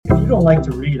don't like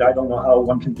to read, I don't know how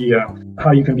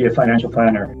you can be a financial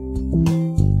planner.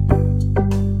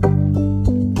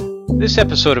 This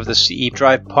episode of the CE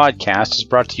Drive podcast is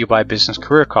brought to you by Business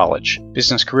Career College.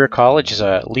 Business Career College is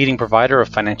a leading provider of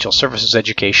financial services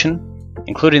education,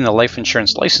 including the life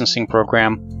insurance licensing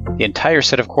program, the entire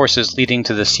set of courses leading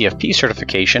to the CFP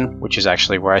certification, which is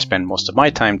actually where I spend most of my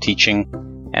time teaching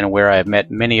and where I have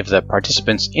met many of the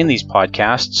participants in these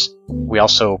podcasts. We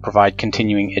also provide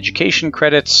continuing education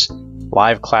credits,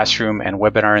 live classroom and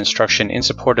webinar instruction in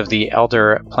support of the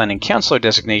Elder Planning Counselor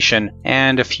designation,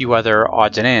 and a few other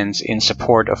odds and ends in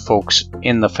support of folks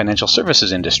in the financial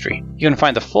services industry. You can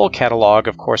find the full catalog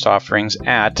of course offerings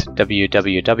at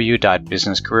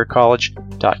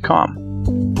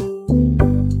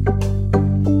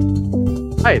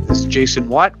www.businesscareercollege.com. Hi, this is Jason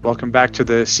Watt. Welcome back to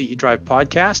the CE Drive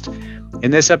podcast.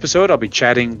 In this episode, I'll be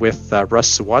chatting with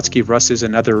Russ Sawatsky. Russ is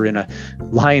another in a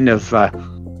line of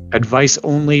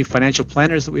advice-only financial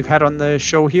planners that we've had on the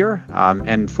show here,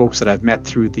 and folks that I've met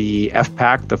through the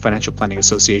FPAC, the Financial Planning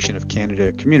Association of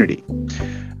Canada community.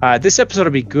 This episode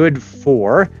will be good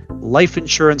for life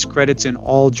insurance credits in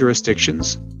all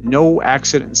jurisdictions, no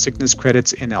accident and sickness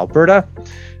credits in Alberta.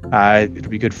 It'll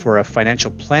be good for a financial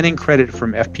planning credit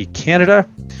from FP Canada.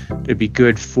 It'll be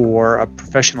good for a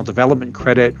professional development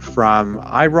credit from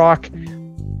IROC,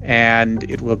 and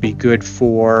it will be good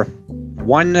for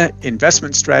one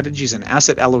investment strategies and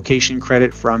asset allocation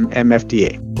credit from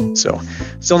MFDA. So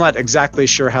still not exactly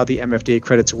sure how the MFDA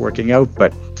credits are working out,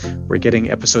 but we're getting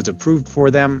episodes approved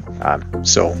for them.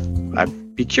 So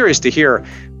I'd be curious to hear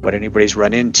what anybody's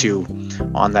run into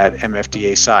on that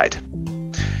MFDA side.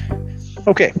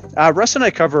 Okay, Russ and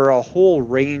I cover a whole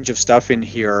range of stuff in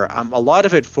here. A lot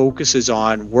of it focuses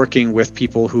on working with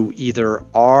people who either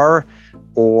are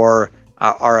or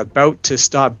are about to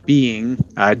stop being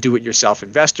do-it-yourself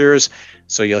investors.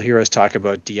 So you'll hear us talk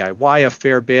about DIY a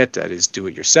fair bit, that is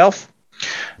do-it-yourself.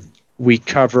 We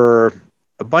cover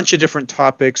a bunch of different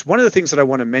topics. One of the things that I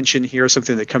want to mention here,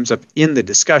 something that comes up in the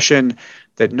discussion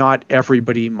that not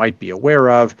everybody might be aware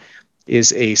of,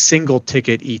 is a single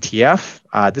ticket ETF.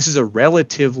 This is a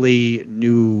relatively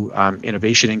new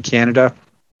innovation in Canada.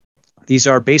 These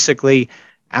are basically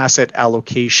asset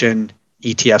allocation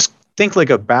ETFs. Think like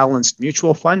a balanced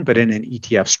mutual fund, but in an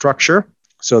ETF structure.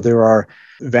 So there are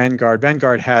Vanguard.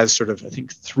 Vanguard has sort of, I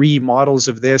think, 3 models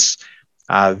of this.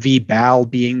 VBAL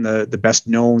being the best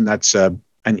known. That's an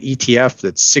ETF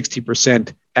that's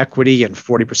 60% equity and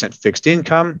 40% fixed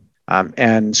income.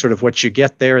 And sort of what you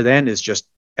get there then is just,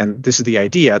 and this is the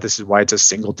idea, this is why it's a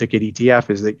single ticket ETF,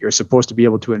 is that you're supposed to be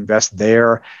able to invest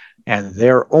there and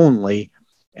there only.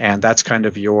 And that's kind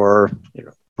of your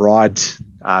broad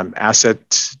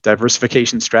asset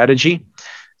diversification strategy.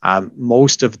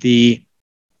 Most of the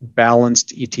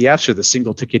balanced ETFs or the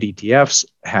single ticket ETFs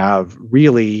have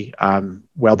really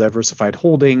well diversified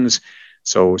holdings.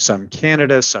 So some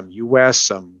Canada, some US,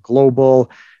 some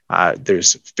global.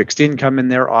 There's fixed income in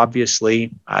there,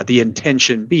 obviously. The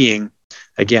intention being,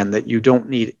 again, that you don't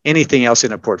need anything else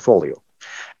in a portfolio.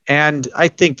 And I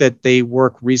think that they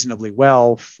work reasonably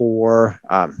well for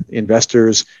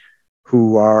investors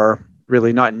who are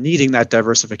really not needing that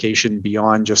diversification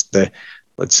beyond just the,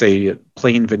 let's say,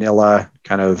 plain vanilla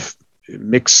kind of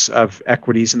mix of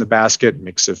equities in the basket,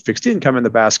 mix of fixed income in the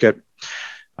basket.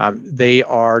 They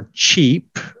are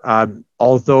cheap,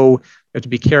 although you have to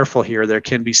be careful here. There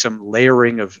can be some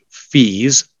layering of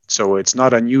fees. So it's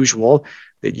not unusual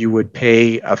that you would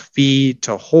pay a fee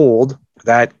to hold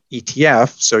that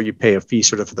ETF. So you pay a fee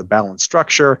sort of for the balance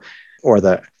structure or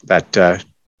that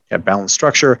balance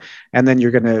structure, and then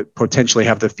you're going to potentially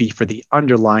have the fee for the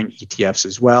underlying ETFs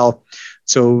as well.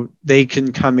 So they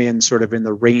can come in sort of in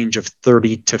the range of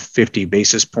 30 to 50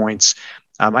 basis points.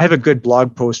 I have a good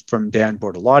blog post from Dan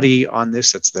Bortolotti on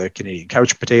this. That's the Canadian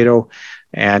couch potato,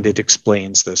 and it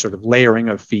explains the sort of layering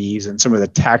of fees and some of the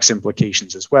tax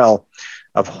implications as well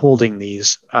of holding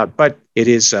these. But it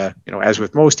is, as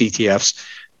with most ETFs,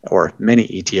 or many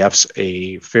ETFs,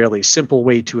 a fairly simple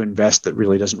way to invest that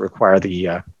really doesn't require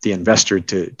the investor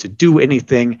to do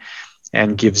anything,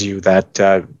 and gives you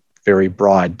that very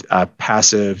broad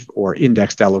passive or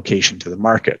indexed allocation to the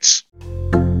markets.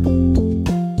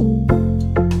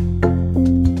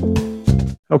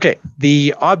 Okay,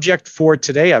 the object for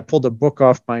today, I pulled a book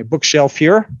off my bookshelf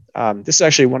here. This is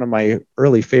actually one of my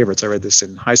early favorites. I read this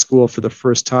in high school for the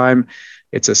first time.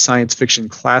 It's a science fiction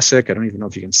classic. I don't even know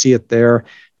if you can see it there.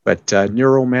 But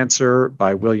Neuromancer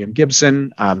by William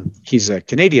Gibson. He's a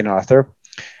Canadian author,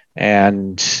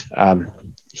 and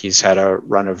he's had a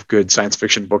run of good science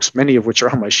fiction books, many of which are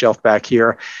on my shelf back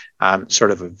here. Sort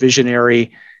of a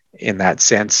visionary in that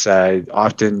sense,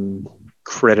 often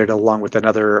credited along with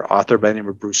another author by the name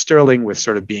of Bruce Sterling with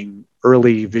sort of being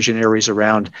early visionaries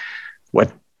around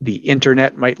what the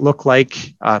internet might look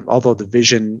like. Although the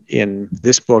vision in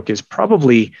this book is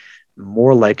probably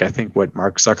more like, I think, what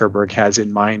Mark Zuckerberg has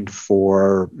in mind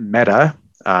for Meta,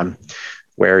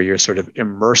 where you're sort of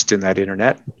immersed in that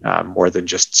internet more than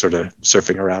just sort of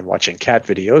surfing around watching cat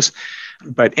videos.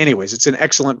 But anyways, it's an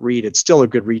excellent read. It's still a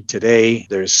good read today.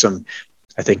 There's some,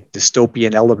 I think,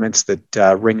 dystopian elements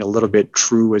that ring a little bit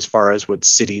true as far as what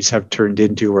cities have turned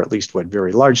into, or at least what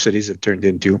very large cities have turned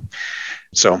into.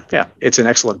 So yeah, it's an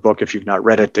excellent book if you've not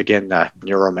read it. Again,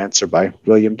 Neuromancer by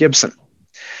William Gibson.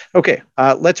 Okay,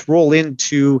 let's roll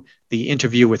into the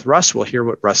interview with Russ. We'll hear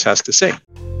what Russ has to say.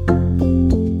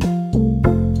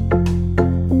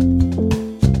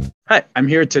 Hi, I'm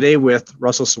here today with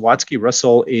Russell Sawatsky.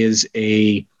 Russell is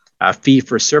a fee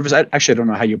for service. I don't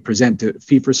know how you present it.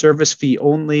 Fee for service, fee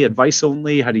only, advice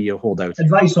only. How do you hold out?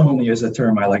 Advice only is a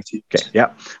term I like to use. Okay,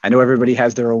 yeah. I know everybody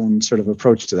has their own sort of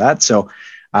approach to that. So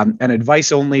an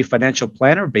advice only financial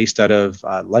planner based out of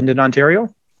London,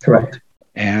 Ontario. Correct.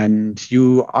 And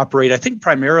you operate, I think,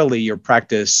 primarily your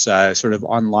practice sort of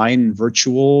online,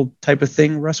 virtual type of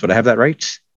thing, Russ. Would I have that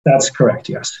right? That's correct,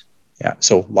 yes. Yeah.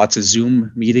 So lots of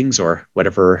Zoom meetings or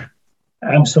whatever.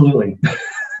 Absolutely.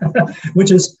 which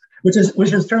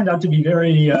has turned out to be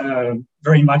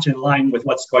very much in line with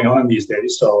what's going on these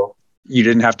days. So you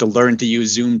didn't have to learn to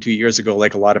use Zoom 2 years ago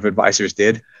like a lot of advisors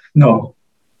did? No.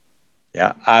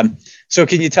 Yeah. So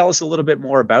can you tell us a little bit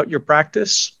more about your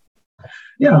practice?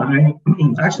 Yeah,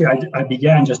 I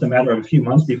began just a matter of a few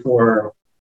months before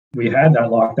we had that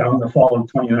lockdown in the fall of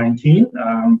 2019.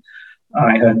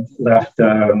 I had left,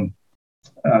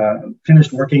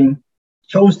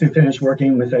 chose to finish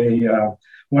working with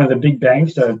one of the big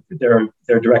banks,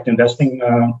 their direct investing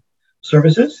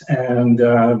services, and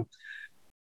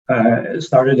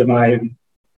started my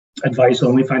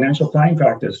advice-only financial planning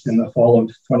practice in the fall of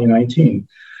 2019.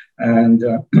 And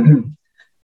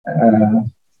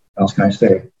what else can I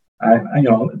say?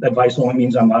 Advice only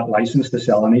means I'm not licensed to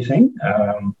sell anything.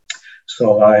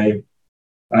 So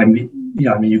in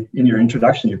your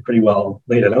introduction, you pretty well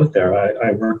laid it out there.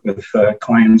 I work with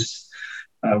clients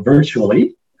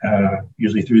virtually,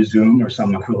 usually through Zoom or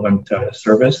some equivalent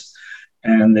service,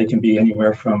 and they can be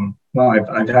anywhere from. Well,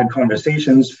 I've had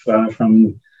conversations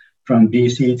from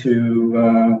BC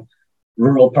to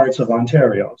rural parts of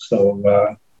Ontario.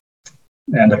 So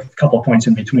and a couple points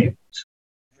in between.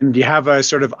 And do you have a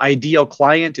sort of ideal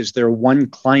client? Is there one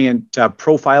client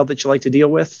profile that you like to deal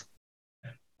with?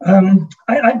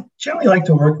 I generally like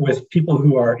to work with people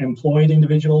who are employed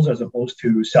individuals as opposed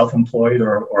to self-employed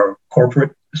or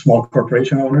corporate, small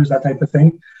corporation owners, that type of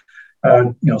thing.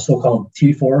 So-called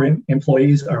T4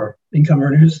 employees or income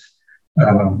earners.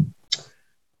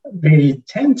 They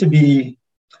tend to be,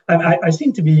 I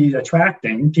seem to be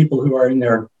attracting people who are in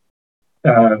their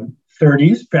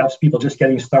 30s, perhaps people just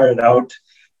getting started out,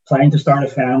 planning to start a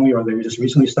family, or they just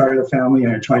recently started a family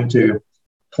and are trying to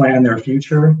plan their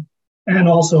future. And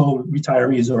also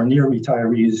retirees or near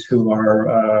retirees who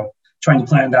are trying to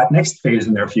plan that next phase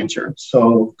in their future.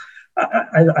 So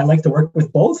I like to work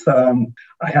with both. I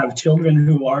have children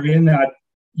who are in that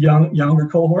younger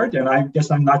cohort, and I guess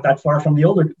I'm not that far from the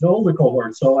older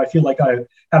cohort. So I feel like I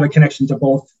have a connection to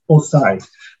both sides.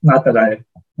 Not that I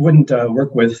wouldn't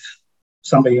work with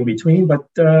somebody in between, but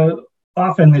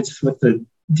often it's with the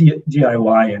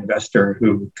DIY investor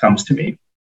who comes to me.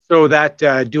 So that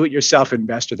do-it-yourself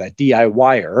investor, that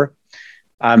DIYer,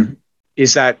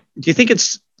 is that? Do you think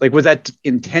it's like, was that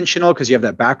intentional because you have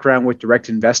that background with direct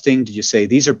investing? Did you say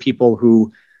these are people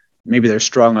who maybe they're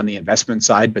strong on the investment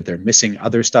side, but they're missing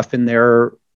other stuff in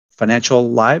their financial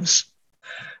lives?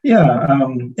 Yeah,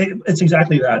 it's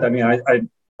exactly that. I mean,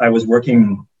 I was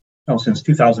working since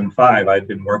 2005. I've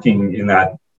been working in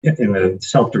the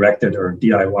self-directed or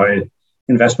DIY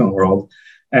investment world,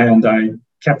 and I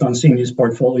kept on seeing these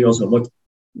portfolios that looked,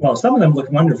 well, some of them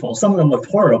looked wonderful, some of them looked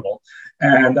horrible.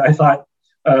 And I thought,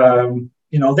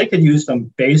 they could use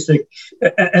some basic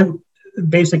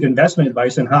investment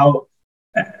advice and how,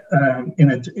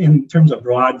 in terms of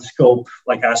broad scope,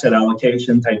 like asset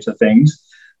allocation types of things,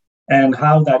 and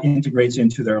how that integrates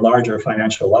into their larger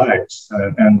financial lives.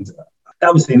 And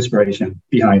that was the inspiration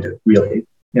behind it, really.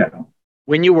 Yeah.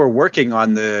 When you were working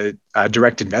on the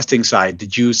direct investing side,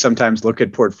 did you sometimes look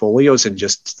at portfolios and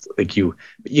just like you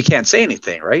can't say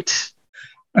anything, right?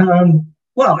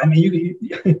 Well, I mean,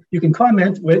 you can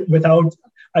comment without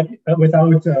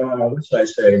what should I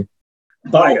say,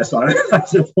 bias on it, I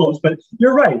suppose. But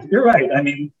you're right. I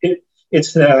mean,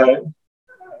 it's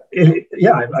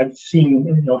I've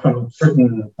seen, from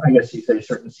certain, I guess you say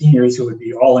certain seniors who would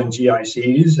be all in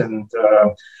GICs,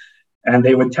 and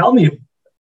they would tell me,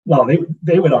 well,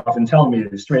 they would often tell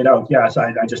me straight out, yes,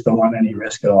 I just don't want any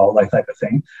risk at all, that type of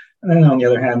thing. And then on the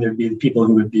other hand, there'd be people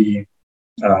who would be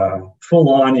full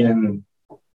on in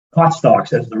hot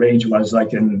stocks, as the range was,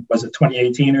 was it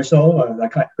 2018 or so,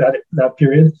 that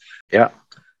period? Yeah.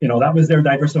 That was their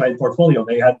diversified portfolio.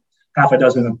 They had half a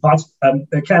dozen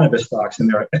cannabis stocks in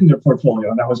their portfolio,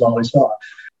 and that was all I saw.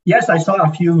 Yes, I saw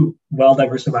a few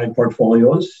well-diversified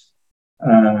portfolios,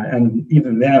 and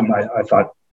even them, I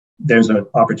thought there's an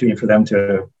opportunity for them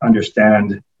to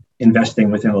understand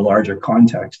investing within a larger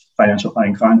context, financial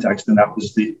planning context, and that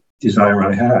was the desire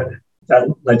I had. That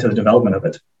led to the development of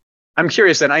it. I'm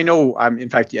curious, and I know, in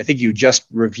fact, I think you just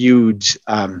reviewed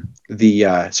Dan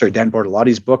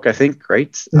Bortolotti's book, I think,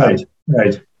 right?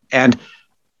 Right. And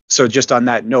so just on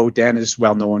that note, Dan is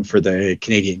well known for the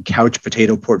Canadian couch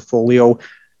potato portfolio.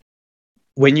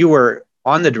 When you were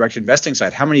on the direct investing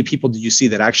side, how many people did you see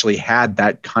that actually had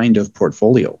that kind of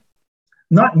portfolio?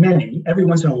 Not many. Every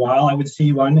once in a while, I would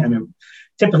see one, and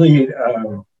typically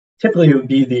it would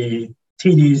be the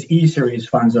TD's E-Series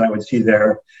funds that I would see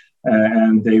there,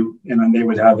 and they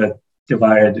would have it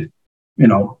divided,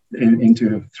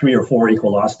 into 3 or 4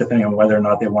 equal lots, depending on whether or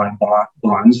not they want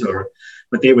bonds,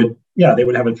 but they would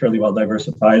have it fairly well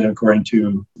diversified according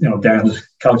to Dan's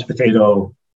couch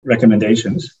potato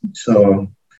recommendations. So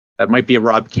that might be a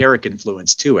Rob Carrick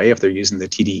influence too, if they're using the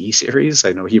TDE series.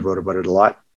 I know he wrote about it a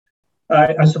lot.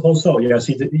 I suppose so. Yes,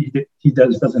 he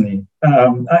does, doesn't he?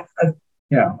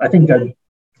 I think that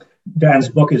Dan's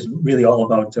book is really all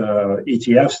about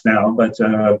ETFs now, but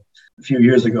a few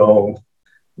years ago,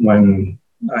 when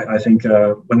I think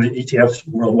when the ETFs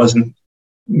world wasn't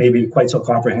maybe quite so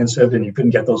comprehensive, and you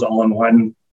couldn't get those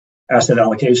all-in-one asset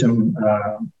allocation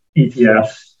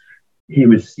ETFs, he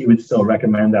would still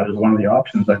recommend that as one of the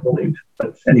options, I believe.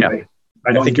 But anyway. Yeah.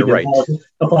 I don't think you're right.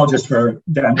 Apologies for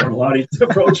Dan Bortolotti's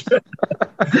approach.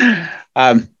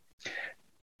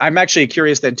 I'm actually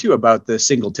curious then too about the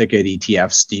single ticket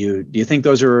ETFs. Do you think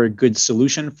those are a good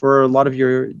solution for a lot of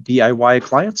your DIY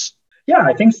clients? Yeah,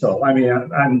 I think so. I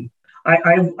mean,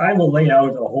 I will lay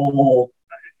out a whole,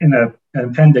 in an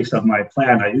appendix of my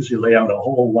plan, I usually lay out a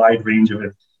whole wide range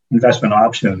of investment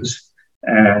options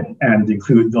and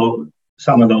include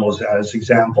some of those as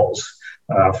examples.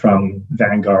 From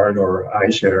Vanguard or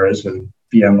iShares and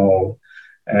BMO,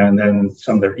 and then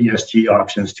some of their ESG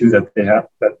options too that they have,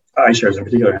 that iShares in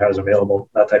particular has available,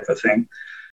 that type of thing.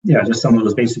 Yeah, just some of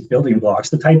those basic building blocks,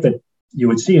 the type that you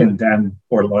would see in Dan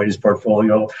Bortolotti's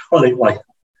portfolio, or they like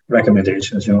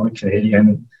recommendations,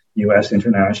 Canadian, US,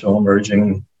 international,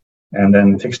 emerging, and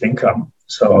then fixed income.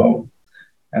 So,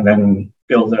 and then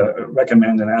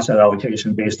recommend an asset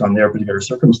allocation based on their particular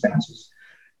circumstances,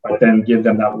 but then give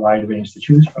them that wide range to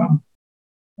choose from,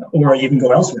 or even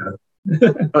go elsewhere.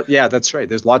 Yeah, that's right.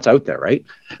 There's lots out there, right?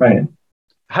 Right.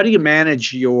 How do you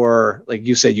manage your, like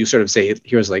you said, you sort of say,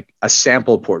 here's like a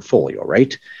sample portfolio,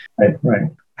 right? Right.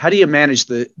 How do you manage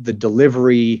the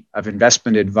delivery of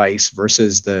investment advice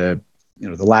versus the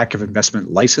lack of investment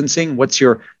licensing? What's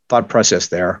your thought process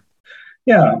there?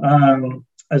 Yeah.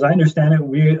 As I understand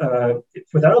it,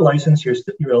 without a license,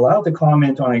 you're allowed to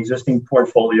comment on an existing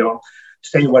portfolio,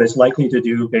 say what it's likely to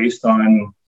do based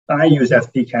on, I use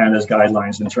FP Canada's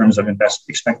guidelines in terms of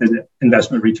expected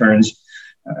investment returns,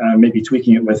 maybe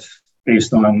tweaking it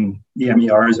based on the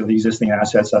MERs of the existing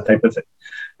assets, that type of thing,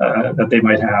 that they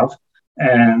might have.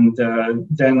 And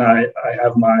then I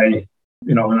have my,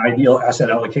 an ideal asset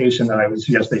allocation that I would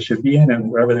suggest they should be in. And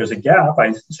wherever there's a gap,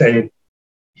 I say,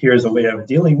 here's a way of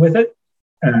dealing with it.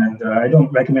 And I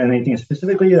don't recommend anything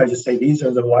specifically. I just say, these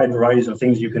are the wide varieties of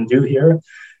things you can do here.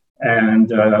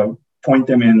 And point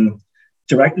them in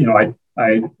direct,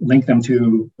 I link them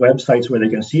to websites where they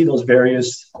can see those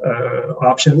various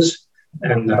options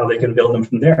and how they can build them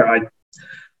from there.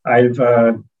 I've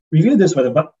reviewed this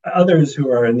with others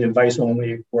who are in the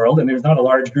advice-only world, and there's not a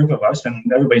large group of us,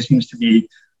 and everybody seems to be,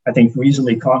 I think,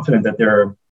 reasonably confident that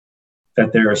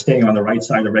they're staying on the right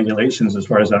side of regulations as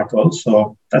far as that goes.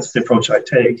 So that's the approach I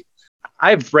take.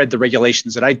 I've read the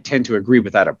regulations, and I tend to agree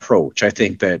with that approach. I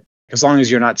think that as long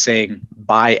as you're not saying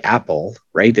buy Apple,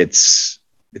 right? It's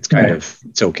kind of,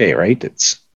 it's okay, right?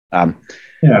 It's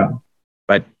yeah.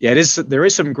 But yeah, there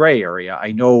is some gray area.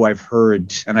 I know I've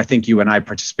heard, and I think you and I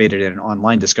participated in an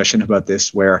online discussion about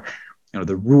this, where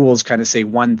the rules kind of say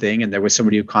one thing, and there was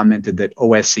somebody who commented that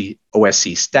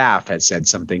OSC staff had said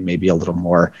something maybe a little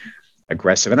more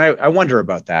aggressive. And I wonder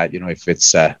about that. If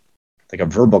it's like a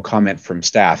verbal comment from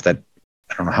staff, that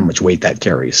I don't know how much weight that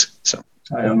carries. So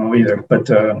I don't know either, but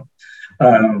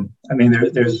I mean,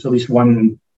 there's at least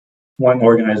one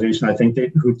organization I think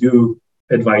who do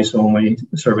advice only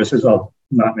services. I'll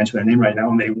not mention their name right now,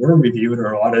 and they were reviewed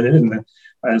or audited, and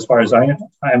as far as I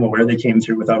am aware, they came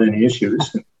through without any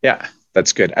issues. Yeah,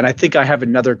 that's good. And I think I have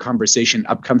another conversation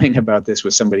upcoming about this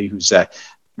with somebody who's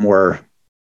more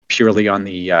purely on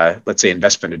the, let's say,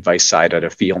 investment advice side at a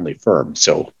fee-only firm.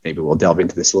 So maybe we'll delve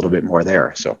into this a little bit more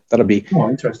there. So that'll be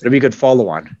a good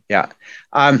follow-on. Yeah.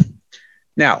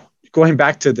 Now, going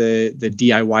back to the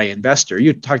DIY investor,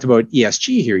 you talked about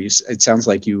ESG here. It sounds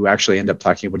like you actually end up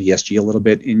talking about ESG a little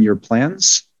bit in your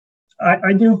plans.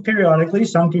 I do periodically.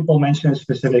 Some people mention it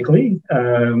specifically,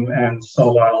 and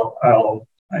so I'll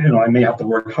I may have to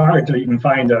work hard to even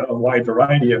find a wide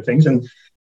variety of things.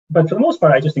 But for the most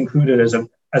part, I just include it as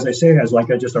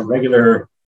just a regular.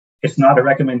 It's not a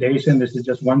recommendation. This is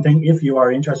just one thing. If you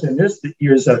are interested in this,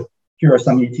 here are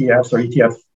some ETFs or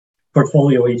ETF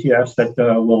portfolio ETFs that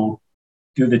will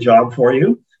do the job for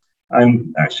you.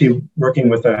 I'm actually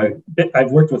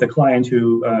I've worked with a client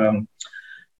who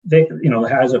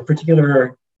has a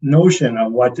particular notion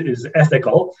of what is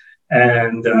ethical,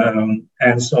 and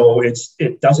so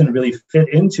it doesn't really fit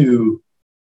into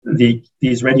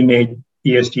these ready-made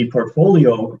ESG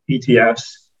portfolio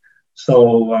ETFs.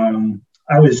 So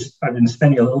I've been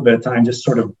spending a little bit of time just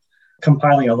sort of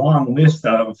compiling a long list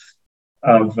of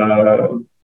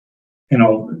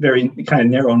very kind of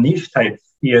narrow niche type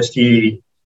ESG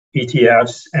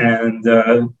ETFs,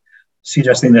 and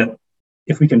suggesting that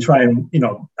if we can try and,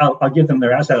 I'll give them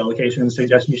their asset allocation and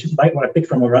suggest might want to pick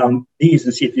from around these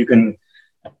and see if you can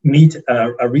meet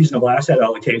a reasonable asset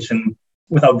allocation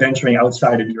without venturing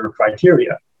outside of your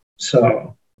criteria.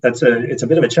 So it's a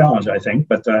bit of a challenge, I think,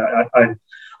 but I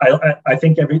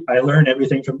think I learn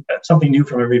something new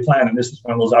from every plan, and this is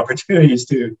one of those opportunities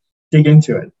to dig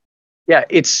into it. Yeah,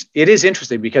 it is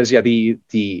interesting because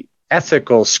the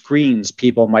ethical screens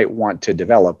people might want to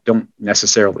develop don't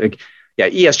necessarily.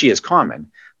 ESG is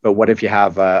common, but what if you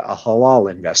have a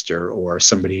halal investor or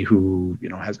somebody who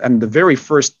has? And the very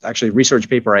first actually research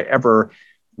paper I ever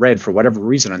read for whatever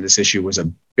reason on this issue was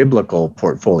a biblical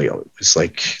portfolio. It was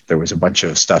like there was a bunch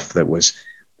of stuff that was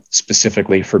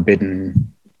specifically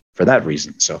forbidden for that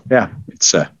reason. So yeah,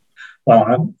 it's. Well,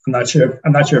 I'm not sure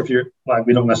if you're. Well,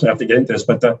 we don't necessarily have to get into this,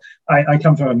 but I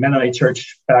come from a Mennonite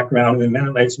church background, and the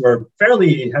Mennonites were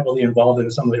fairly heavily involved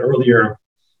in some of the earlier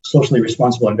socially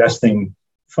responsible investing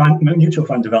mutual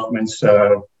fund developments,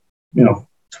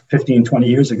 15, 20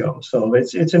 years ago. So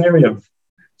it's an area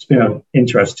it's been of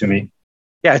interest to me.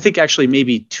 Yeah, I think actually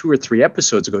maybe 2 or 3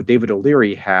 episodes ago, David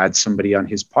O'Leary had somebody on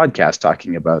his podcast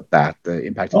talking about that, the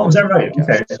impact. Oh, is that right?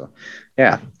 Okay. So,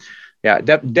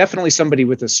 definitely somebody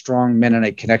with a strong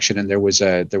Mennonite connection, and there was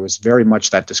very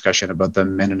much that discussion about the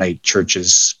Mennonite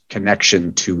Church's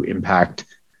connection to impact,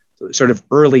 sort of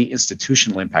early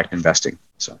institutional impact investing.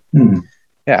 So,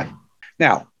 yeah.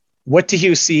 Now, where do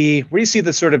you see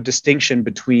the sort of distinction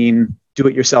between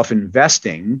do-it-yourself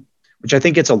investing, which I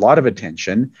think gets a lot of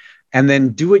attention, and then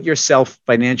do-it-yourself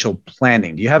financial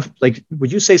planning? Do you have,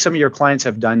 would you say some of your clients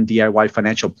have done DIY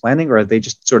financial planning, or have they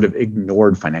just sort of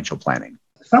ignored financial planning?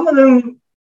 Some of them,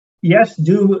 yes,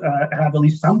 do have at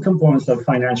least some components of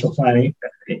financial planning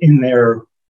in their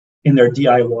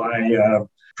DIY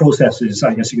processes,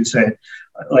 I guess you could say.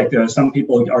 Some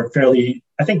people are fairly.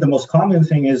 I think the most common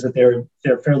thing is that they're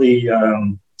fairly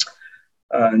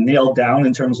nailed down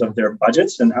in terms of their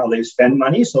budgets and how they spend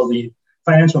money. So the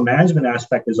financial management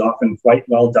aspect is often quite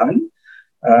well done.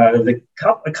 A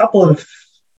couple of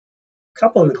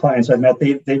the clients I've met,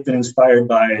 they've been inspired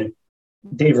by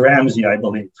Dave Ramsey, I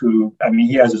believe,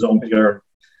 he has his own particular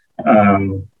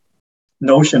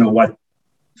notion of what,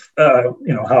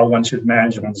 how one should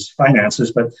manage one's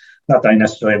finances, but not that I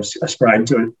necessarily ascribe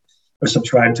to it or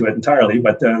subscribe to it entirely.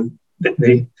 But I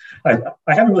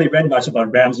haven't really read much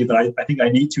about Ramsey, but I think I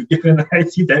need to, given I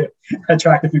see that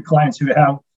attract a few clients who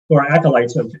are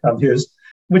acolytes of his,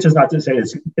 which is not to say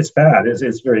it's bad. I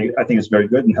think it's very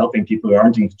good in helping people who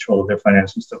aren't in control of their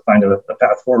finances to find a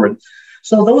path forward.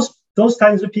 So those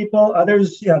kinds of people,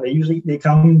 others, they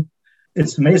come.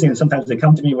 It's amazing. Sometimes they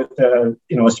come to me with a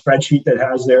spreadsheet that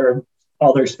has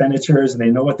all their expenditures, and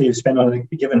they know what they've spent on a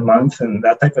given month and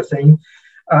that type of thing.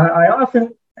 I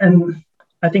often, and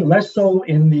I think less so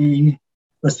in the,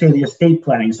 let's say, the estate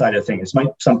planning side of things.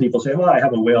 Some people say, well, I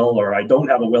have a will, or I don't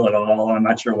have a will at all. I'm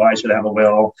not sure why I should have a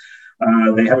will.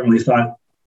 They haven't really thought,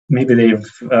 maybe they've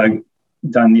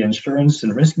done the insurance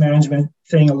and risk management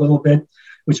thing a little bit,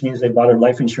 which means they bought a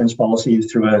life insurance policy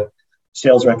through a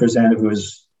sales representative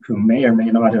who may or may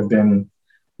not have been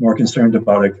more concerned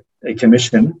about a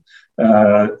commission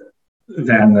than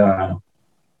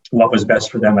what was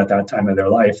best for them at that time of their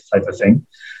life, type of thing.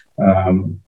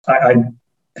 I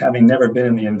having never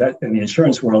been in the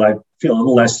insurance world, I feel a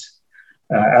little less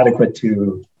adequate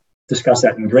to discuss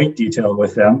that in great detail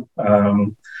with them.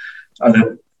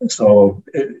 So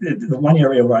the one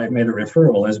area where I've made a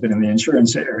referral has been in the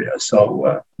insurance area.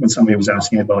 So when somebody was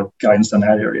asking about guidance on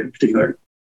that area in particular.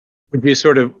 Would you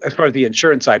sort of, as far as the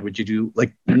insurance side, would you do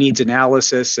like needs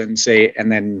analysis and say,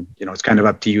 and then, it's kind of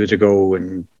up to you to go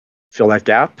and fill that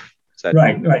gap?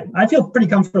 Right. I feel pretty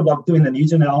comfortable about doing the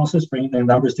needs analysis, bringing the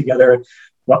numbers together.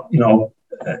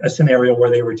 A scenario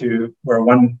where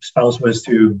one spouse was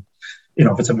to,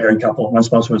 if it's a married couple, one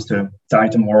spouse was to die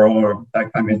tomorrow, or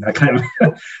that kind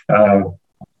of,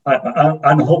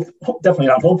 definitely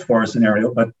not hoped for a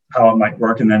scenario, but how it might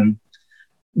work, and then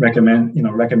recommend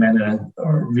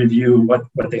or review what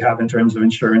they have in terms of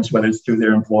insurance, whether it's through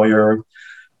their employer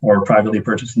or privately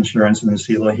purchased insurance, and then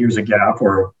see, well, here's a gap,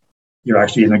 or you're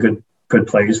actually in a good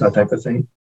place, that type of thing.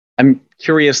 I'm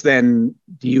curious then,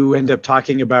 do you end up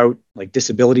talking about like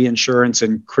disability insurance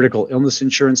and critical illness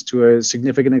insurance to a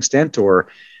significant extent, or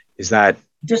is that?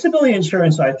 Disability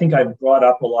insurance, I think I've brought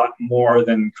up a lot more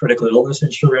than critical illness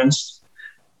insurance.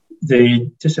 The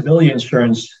disability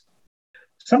insurance,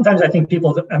 sometimes I think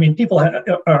people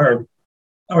are,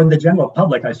 or the general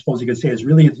public, I suppose you could say, is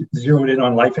really zeroed in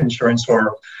on life insurance,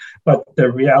 but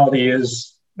the reality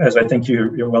is, as I think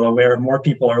you're well aware, more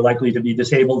people are likely to be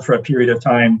disabled for a period of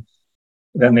time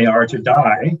than they are to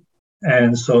die.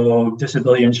 And so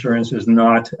disability insurance is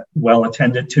not well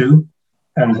attended to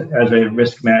as a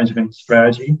risk management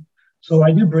strategy. So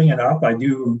I do bring it up. I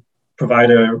do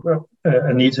provide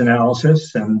a needs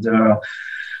analysis and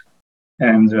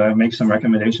make some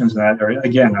recommendations in that area.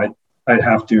 Again, I'd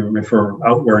have to refer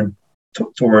outward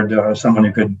toward someone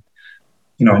who could,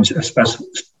 a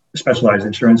specialized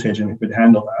insurance agent who could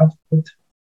handle that. But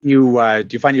do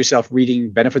you find yourself reading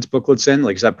benefits booklets in?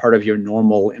 Like, is that part of your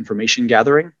normal information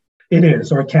gathering? It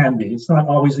is, or it can be. It's not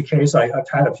always the case. I've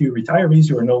had a few retirees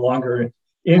who are no longer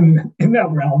in that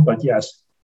realm, but yes.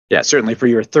 Yeah, certainly for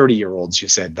your 30-year-olds, you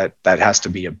said that has to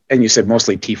be and you said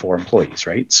mostly T4 employees,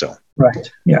 right? So right.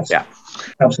 Yes. Yeah.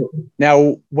 Absolutely.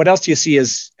 Now, what else do you see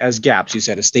as gaps? You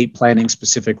said estate planning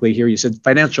specifically here. You said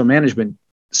financial management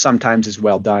sometimes is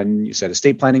well done. You said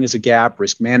estate planning is a gap,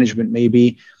 risk management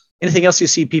maybe. Anything else you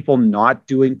see people not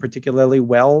doing particularly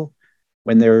well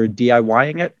when they're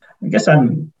DIYing it? I guess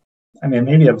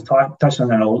maybe I've touched on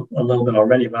that a little bit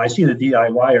already, but I see the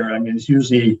DIYer, it's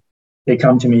usually they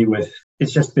come to me with,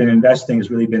 it's just been investing has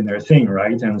really been their thing,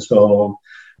 right? And so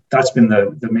that's been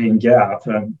the main gap.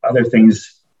 Other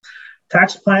things,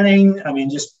 tax planning,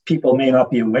 just people may not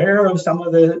be aware of some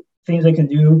of the things they can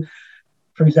do.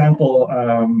 For example,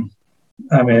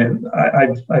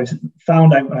 I've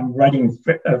found I'm writing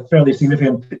a fairly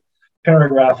significant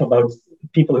paragraph about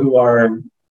people who are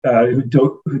who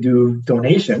do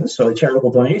donations, so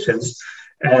charitable donations,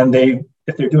 and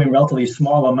if they're doing relatively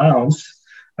small amounts.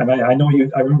 I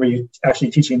remember you actually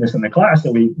teaching this in the class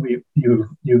that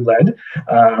you led,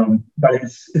 but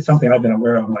it's something I've been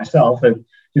aware of myself. That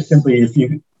just simply, if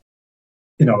you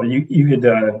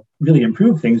could really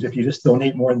improve things if you just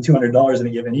donate more than $200 in a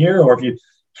given year, or if you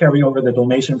carry over the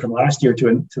donation from last year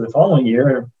to the following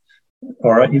year,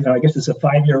 or even I guess it's a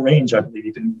 5-year range. I believe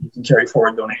you can carry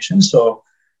forward donations, so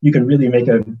you can really make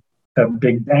a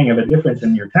big bang of a difference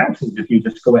in your taxes if you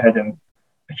just go ahead and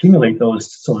accumulate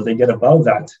those so that they get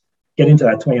into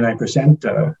that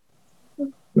 29%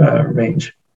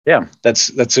 range. Yeah,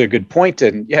 that's a good point.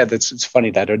 And yeah, it's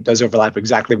funny that it does overlap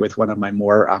exactly with one of my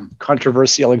more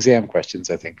controversial exam questions,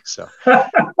 I think. So,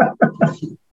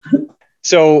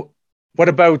 so what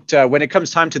about when it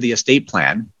comes time to the estate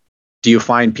plan? Do you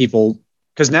find people,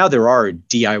 because now there are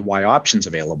DIY options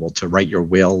available to write your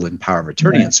will and power of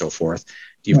attorney and so forth.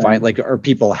 Do you find are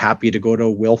people happy to go to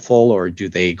a willful, or do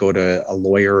they go to a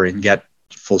lawyer and get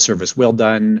full service will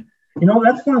done?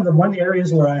 That's one of the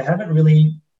areas where I haven't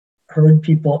really heard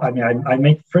people. I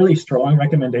make fairly strong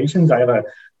recommendations. I have a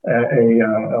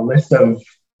list of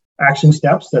action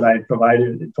steps that I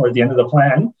provided toward the end of the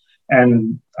plan,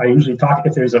 and I usually talk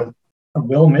if there's a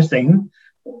will missing,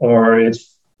 or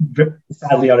it's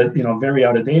sadly very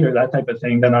out of date or that type of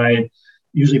thing. Then I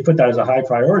usually put that as a high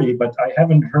priority. But I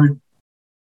haven't heard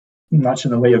much in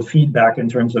the way of feedback in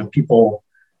terms of people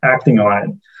acting on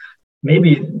it.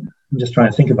 Maybe I'm just trying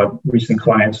to think about recent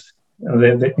clients.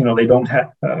 They don't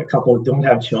have a couple don't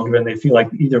have children. They feel like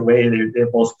either way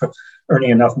they're both earning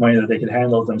enough money that they can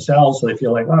handle it themselves. So they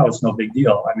feel like, oh, it's no big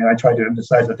deal. I try to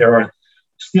emphasize that there are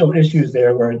still issues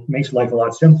there where it makes life a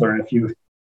lot simpler if you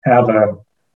have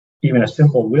even a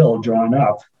simple will drawn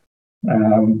up.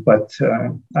 But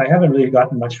I haven't really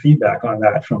gotten much feedback on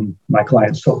that from my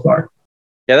clients so far.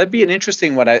 Yeah, that'd be an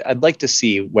interesting one. I'd like to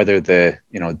see whether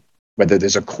whether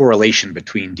there's a correlation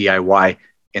between DIY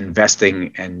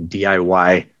investing and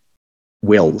DIY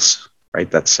wills, right?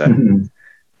 That's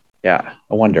yeah,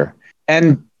 I wonder.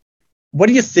 And what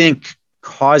do you think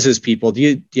causes people? Do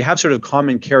you have sort of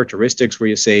common characteristics where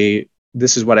you say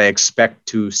this is what I expect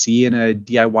to see in a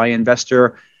DIY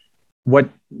investor? What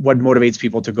motivates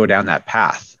people to go down that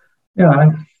path? Yeah,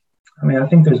 I mean, I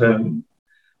think there's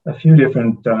a few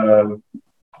different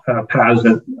paths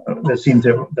that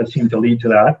seem to lead to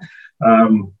that.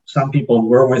 Some people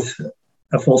were with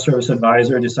a full service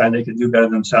advisor, decide they could do better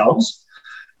themselves.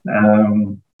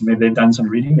 Maybe they've done some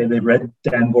reading. Maybe they've read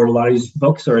Dan Bortolotti's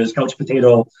books or his Couch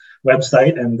Potato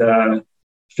website and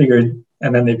figured,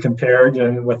 and then they've compared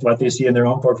with what they see in their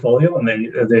own portfolio, and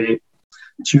they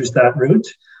choose that route.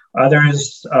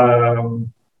 Others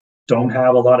don't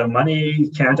have a lot of money,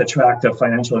 can't attract a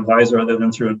financial advisor other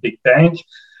than through a big bank,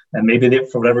 and maybe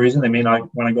for whatever reason they may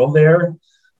not want to go there,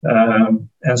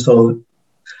 and so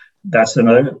that's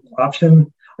another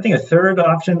option. I think a third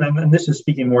option, and this is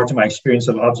speaking more to my experience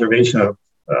of observation of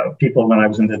people when I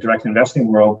was in the direct investing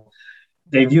world,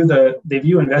 they view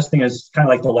investing as kind of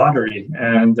like the lottery,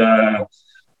 and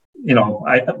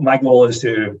my goal is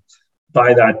to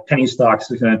buy that penny stock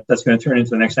that's going to turn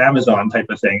into the next Amazon type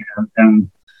of thing,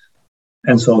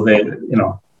 and so they, I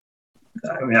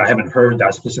mean, I haven't heard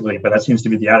that specifically, but that seems to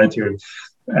be the attitude.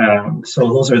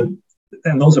 So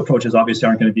those approaches obviously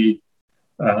aren't going to be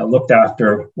looked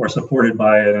after or supported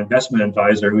by an investment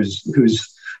advisor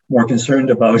who's more concerned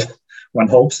about, one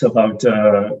hopes, about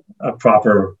a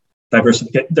proper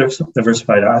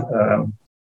diversified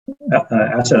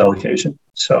asset allocation.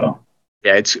 So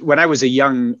yeah, it's when I was a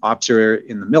young officer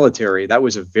in the military, that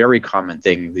was a very common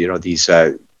thing. These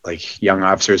like young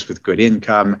officers with good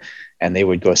income, and they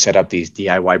would go set up these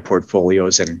DIY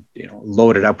portfolios and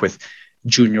load it up with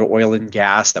junior oil and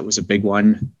gas. That was a big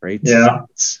one, right? Yeah,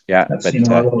 I've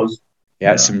seen all those.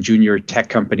 Yeah, some junior tech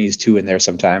companies too in there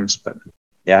sometimes. But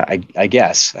yeah, I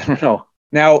guess I don't know.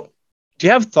 Now, do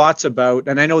you have thoughts about?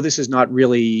 And I know this is not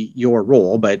really your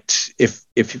role, but if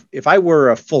I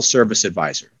were a full service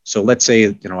advisor, so let's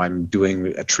say I'm doing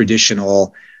a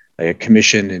traditional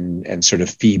commission and sort of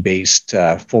fee based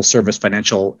full service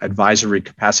financial advisory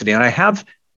capacity, and I have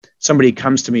somebody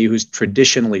comes to me who's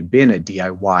traditionally been a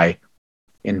DIY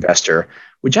investor,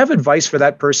 would you have advice for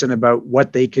that person about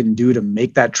what they can do to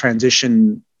make that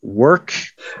transition work?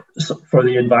 So for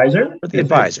the advisor? For the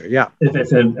advisor, yeah.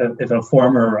 If a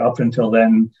former up until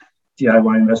then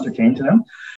DIY investor came to them?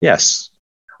 Yes.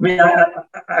 I mean,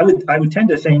 I would tend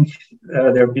to think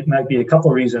there might be a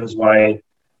couple of reasons why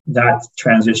that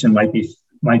transition might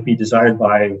be desired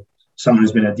by someone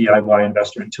who's been a DIY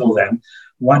investor until then.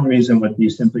 One reason would be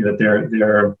simply that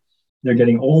they're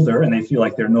getting older and they feel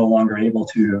like they're no longer able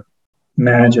to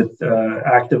manage it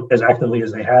as actively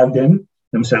as they have been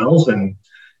themselves. And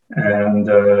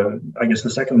I guess the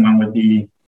second one would be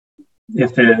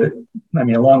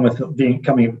along with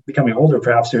becoming older,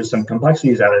 perhaps there's some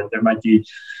complexities at it. There might be,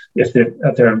 if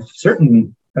there are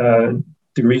certain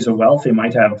degrees of wealth, they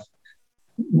might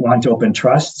want to open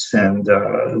trusts, and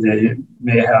they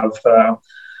may have a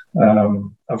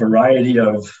variety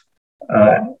of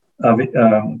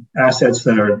assets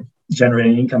that are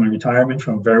generating income in retirement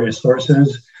from various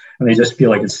sources, and they just feel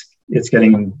like it's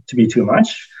getting to be too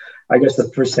much. I guess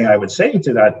the first thing I would say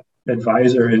to that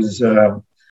advisor is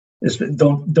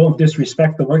don't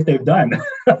disrespect the work they've done.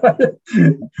 I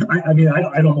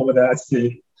don't know whether that's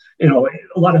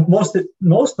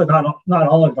most but not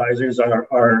all advisors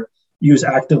are use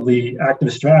active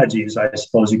strategies, I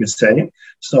suppose you could say.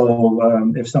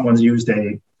 So if someone's used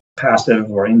a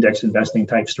passive or index investing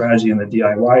type strategy in the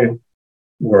DIY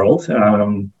world,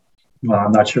 well,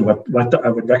 I'm not sure what I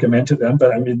would recommend to them,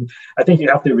 but I mean, I think you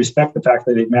have to respect the fact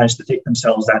that they've managed to take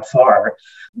themselves that far,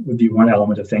 would be one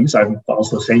element of things. I would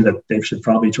also say that they should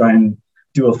probably try and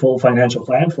do a full financial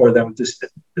plan for them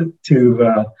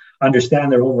to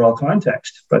understand their overall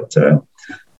context. But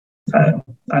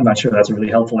I'm not sure that's a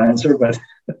really helpful answer, but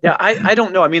yeah, I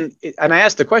don't know. I mean, and I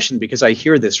asked the question because I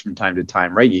hear this from time to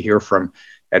time, right? You hear from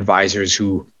advisors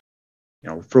who,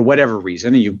 for whatever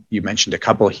reason, and you mentioned a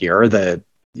couple here, that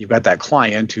you've got that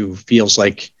client who feels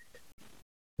like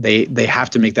they have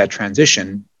to make that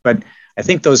transition, but I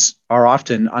think those are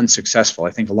often unsuccessful.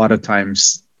 I think a lot of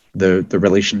times the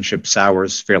relationship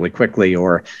sours fairly quickly,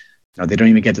 or they don't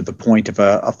even get to the point of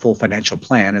a full financial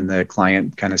plan, and the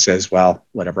client kind of says, well,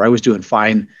 whatever, I was doing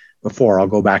fine before, I'll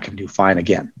go back and do fine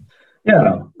again.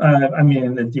 Yeah. I mean,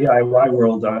 in the DIY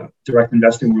world, direct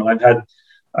investing world, I've had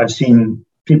I've seen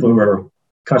people who are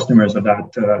customers of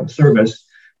that service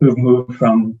who've moved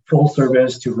from full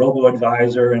service to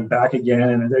robo-advisor and back again,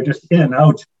 and they're just in and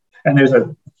out. And there's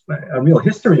a real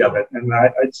history of it. And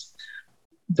I just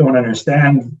don't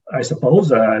understand, I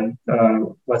suppose,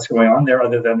 what's going on there,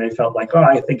 other than they felt like, oh,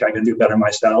 I think I can do better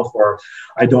myself, or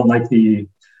I don't like the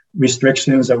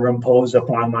restrictions that were imposed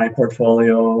upon my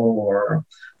portfolio, or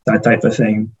that type of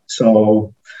thing.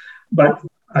 So, but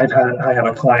I have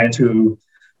a client who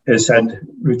has said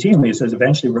routinely, he says,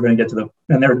 eventually we're going to get to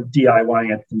and they're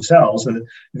DIYing it themselves, and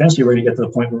eventually we're going to get to the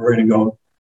point where we're going to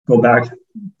go back,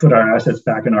 put our assets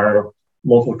back in our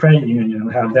local credit union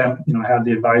and have them, have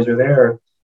the advisor there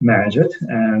manage it,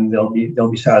 and they'll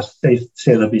be satisfied. They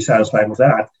say they'll be satisfied with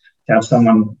that, to have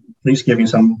someone at least giving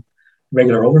some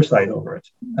regular oversight over it.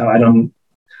 It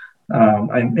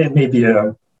may be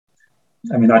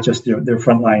not just their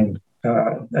frontline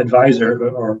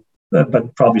advisor,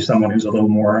 but probably someone who's a little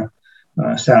more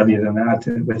savvy than that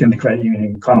within the credit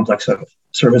union complex of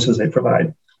services they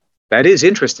provide. That is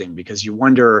interesting, because you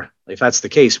wonder, if that's the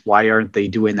case, why aren't they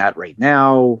doing that right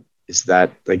now? Is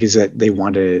that they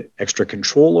want extra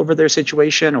control over their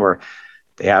situation, or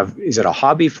is it a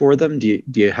hobby for them? Do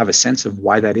you have a sense of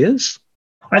why that is?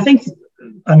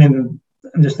 I'm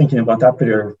just thinking about that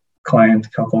particular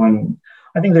client couple, and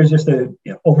I think there's just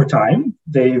over time,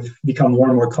 they've become more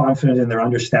and more confident in their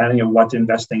understanding of what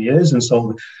investing is. And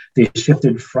so they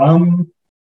shifted from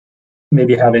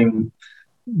maybe having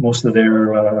most of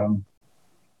their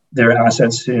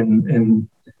assets in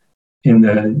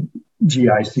the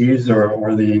GICs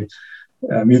or the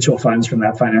mutual funds from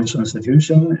that financial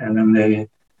institution, and then they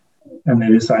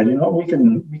decide, we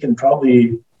can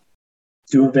probably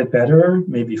do a bit better,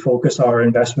 maybe focus our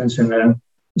investments in a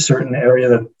certain area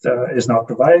that is not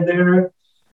provided there,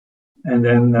 and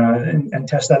then and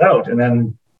test that out, and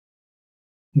then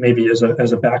maybe as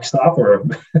a backstop, or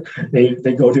they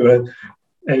go to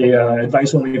a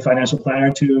advice only financial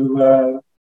planner to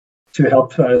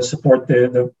help support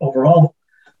the overall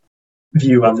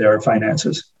view of their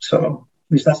finances. So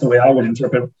at least that's the way I would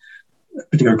interpret a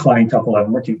particular client couple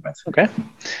I'm working with. Okay,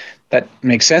 that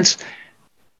makes sense.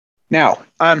 Now,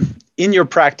 in your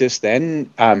practice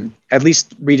then, at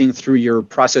least reading through your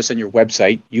process on your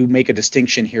website, you make a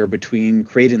distinction here between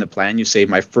creating the plan. You say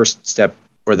my first step,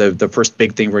 or the first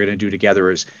big thing we're going to do together,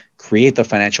 is create the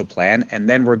financial plan, and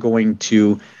then we're going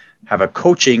to have a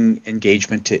coaching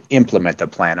engagement to implement the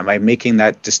plan. Am I making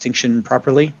that distinction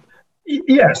properly?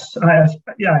 Yes. I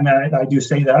do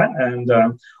say that. And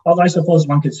although I suppose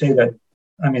one could say that,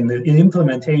 the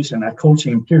implementation, that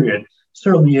coaching period,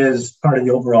 certainly is part of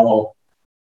the overall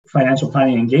financial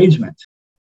planning engagement.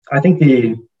 I think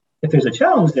if there's a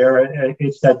challenge there,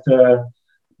 it's that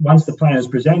once the plan is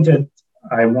presented,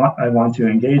 I want to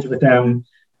engage with them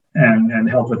and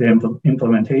help with the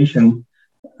implementation.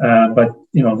 But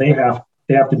they have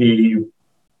to be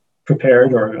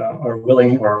prepared or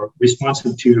willing or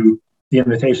responsive to the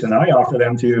invitation I offer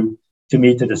them to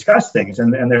meet to discuss things.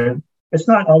 And it's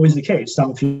not always the case.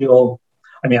 Some feel,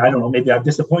 I don't know, maybe I've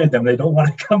disappointed them. They don't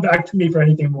want to come back to me for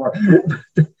anything more.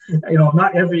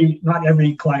 Not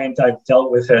every client I've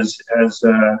dealt with has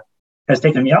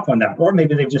taken me up on that. Or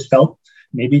maybe they've just felt,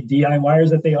 maybe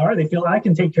DIYers that they feel I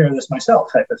can take care of this myself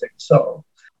type of thing. So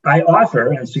I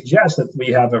offer and suggest that we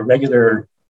have a regular,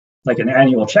 like an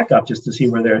annual checkup, just to see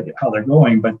how they're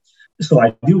going. But so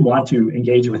I do want to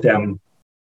engage with them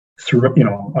through,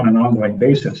 on an ongoing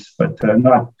basis, but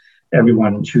not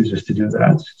everyone chooses to do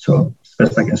that. So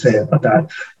that's best I can say about that.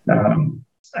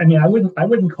 I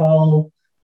wouldn't call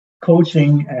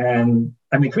coaching and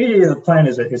creating a plan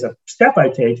is a step I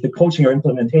take. The coaching or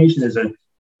implementation is a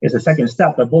second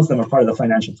step, but both of them are part of the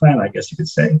financial plan, I guess you could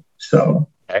say. So,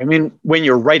 when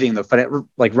you're writing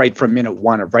right from minute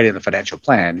one of writing the financial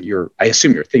plan, I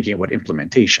assume you're thinking about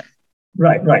implementation.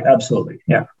 Right, absolutely,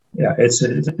 yeah. It's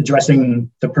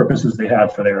addressing the purposes they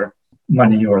have for their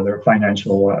money or their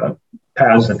financial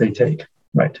paths that they take.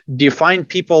 Right. Do you find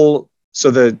people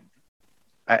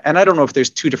and I don't know if there's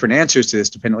two different answers to this,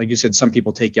 depending, like you said, some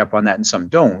people take you up on that and some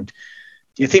don't.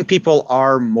 Do you think people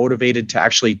are motivated to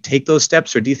actually take those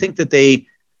steps, or do you think that they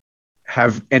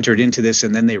have entered into this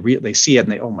and then they see it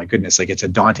and oh my goodness, like it's a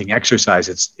daunting exercise,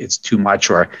 it's too much,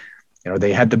 or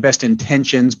they had the best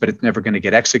intentions but it's never going to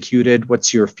get executed?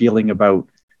 What's your feeling about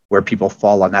where people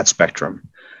fall on that spectrum?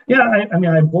 Yeah,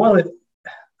 I boil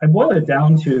it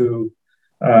down to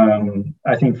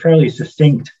I think fairly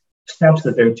succinct steps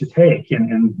that they're to take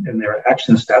in their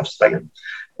action steps, like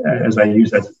as I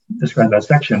describe that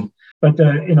section. But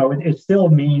it still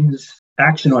means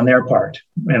action on their part.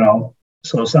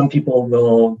 So some people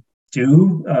will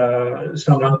do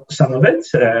some of it.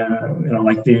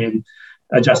 Like the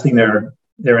adjusting their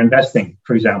investing,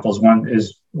 for example,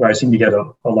 is where I seem to get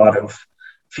a lot of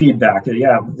feedback that,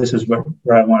 yeah, this is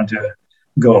where I wanted to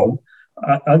go.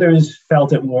 Others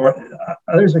felt it more.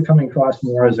 Others are coming across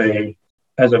more as a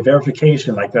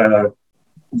verification, like a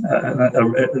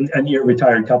near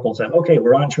retired couple said, okay,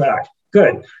 we're on track.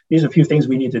 Good. These are a few things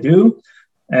we need to do,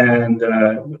 and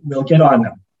we'll get on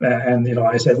them. And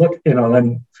I said, look,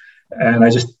 and I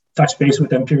just touch base with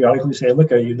them periodically, say,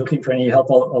 look, are you looking for any help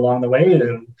along the way?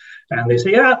 And they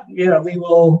say, yeah,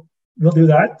 we'll do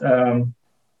that.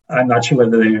 I'm not sure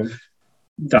whether they've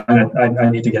done it. I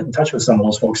need to get in touch with some of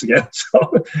those folks again.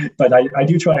 So, but I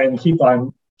do try and keep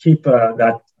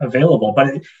that available.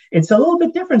 But it's a little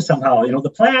bit different somehow. The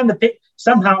plan,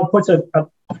 somehow puts a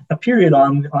period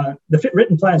on the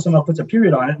written plan. Somehow puts a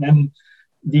period on it, and then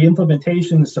the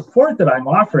implementation support that I'm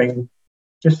offering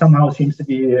just somehow seems to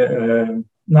be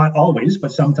not always,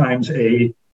 but sometimes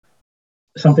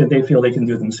something they feel they can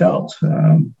do themselves.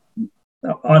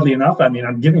 Oddly enough,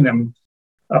 I'm giving them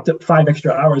up to 5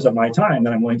 extra hours of my time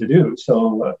that I'm willing to do.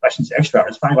 So I shouldn't say extra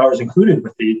hours, 5 hours included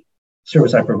with the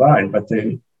service I provide, but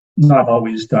they not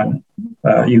always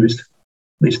used, at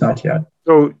least not yet.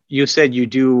 So you said you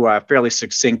do fairly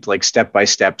succinct, like step by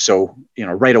step. So,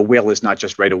 write a will is not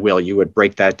just write a will. You would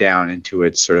break that down into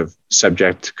its sort of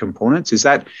subject components. Is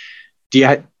that,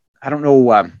 I don't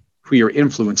know who your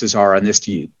influences are on this.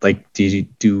 Do you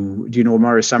know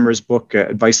Amara Summers' book,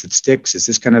 Advice That Sticks? Is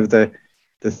this kind of the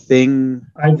thing?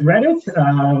 I've read it.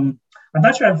 I'm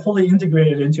not sure I've fully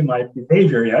integrated it into my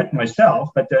behavior yet myself,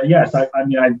 but yes, I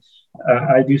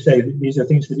do say these are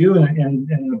things to do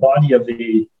in the body of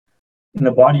the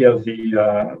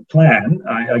plan.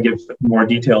 I give more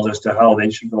details as to how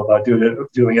they should go about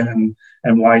doing it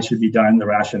and why it should be done, the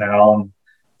rationale, and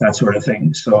that sort of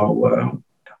thing. So,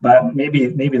 but maybe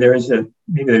there's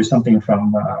something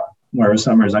from Moira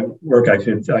Summers' work I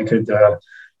could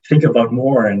think about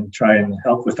more and try and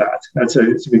help with that. It's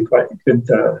a quite good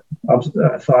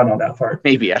thought on that part.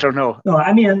 Maybe, I don't know. No,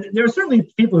 there are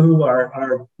certainly people who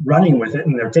are running with it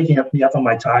and they're taking me up on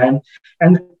my time.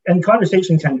 And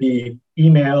conversation can be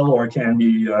email or it can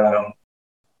be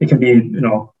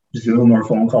Zoom or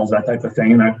phone calls, that type of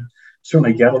thing. And I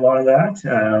certainly get a lot of that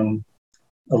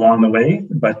along the way.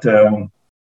 But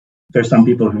there's some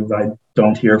people who I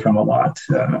don't hear from a lot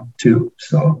too.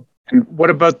 So. And what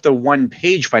about the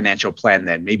one-page financial plan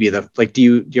then? Maybe do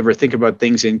you ever think about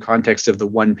things in context of the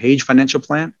one-page financial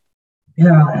plan?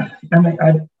 Yeah,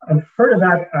 I've heard of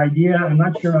that idea. I'm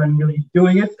not sure I'm really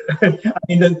doing it.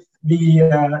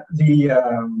 The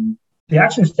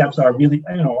action steps are really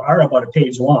are about a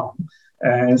page long,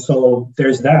 and so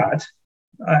there's that.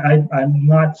 I'm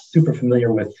not super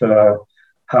familiar with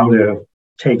how to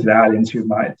take that into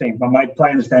my thing, but my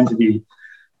plans tend to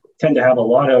have a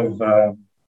lot of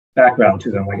background to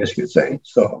them, I guess you could say.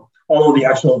 So although the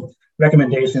actual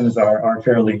recommendations are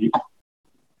fairly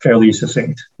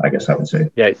succinct, I guess I would say.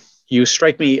 Yeah, you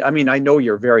strike me, I know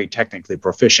you're very technically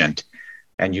proficient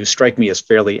and you strike me as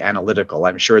fairly analytical.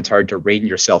 I'm sure it's hard to rein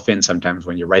yourself in sometimes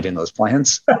when you're writing those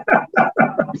plans.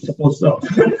 I suppose so.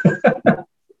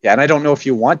 Yeah, and I don't know if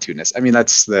you want to.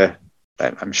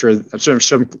 I'm sure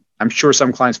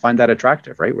some clients find that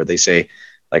attractive, right? Where they say,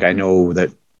 like, I know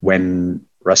that when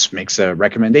Russ makes a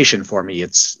recommendation for me,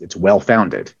 it's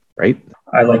well-founded, right?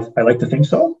 I like to think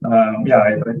so.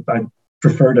 I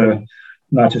prefer to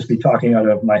not just be talking out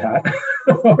of my hat.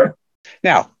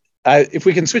 Now, if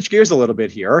we can switch gears a little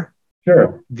bit here.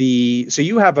 Sure. So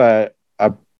you have a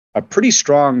pretty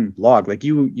strong blog. Like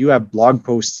you have blog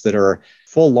posts that are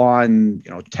full on,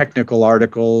 technical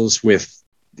articles with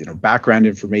background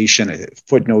information,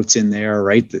 footnotes in there,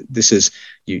 right? This is,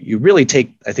 you really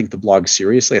take, I think, the blog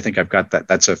seriously. I think I've got that.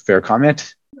 That's a fair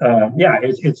comment.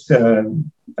 It's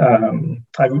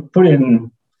I put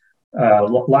in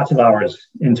lots of hours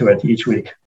into it each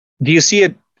week. Do you see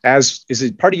it is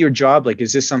it part of your job? Like,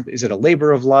 is it a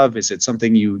labor of love? Is it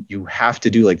something you have to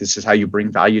do? Like, this is how you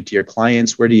bring value to your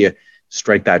clients? Where do you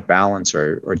strike that balance,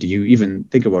 or do you even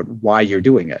think about why you're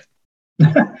doing it?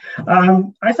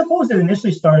 I suppose it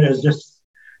initially started as just,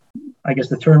 I guess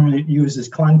the term used is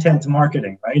content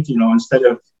marketing, right? Instead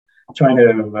of trying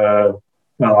to,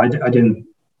 I didn't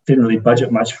really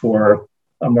budget much for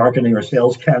a marketing or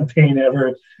sales campaign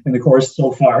ever in the course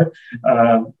so far,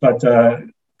 but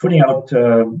putting out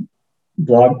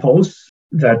blog posts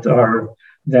that are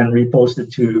then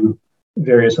reposted to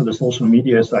various other social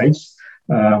media sites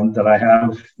that I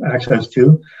have access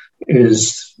to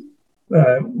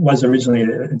was originally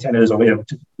intended as a way of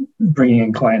bringing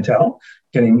in clientele,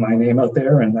 getting my name out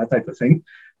there and that type of thing.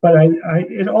 but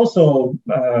it also,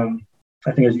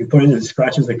 I think, as you put it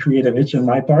scratches a creative itch in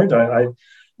my part.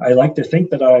 I like to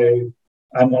think that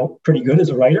I'm pretty good as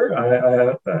a writer,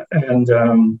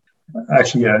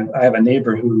 actually, I have a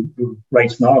neighbor who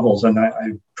writes novels, and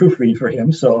I proofread for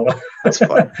him. So that's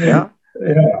fun. Yeah.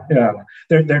 Yeah.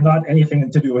 They're not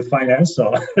anything to do with finance,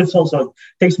 so it's also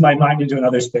takes my mind into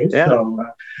another space. Yeah. So,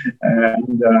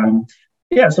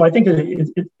 so I think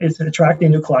it's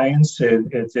attracting new clients.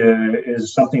 It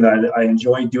is something that I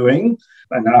enjoy doing.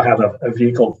 I now have a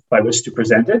vehicle by which to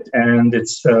present it, and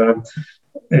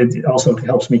it also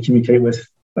helps me communicate with,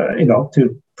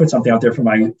 to put something out there for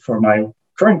my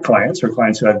current clients or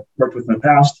clients who I've worked with in the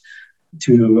past,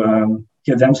 to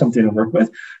give them something to work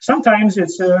with. Sometimes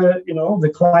it's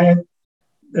the client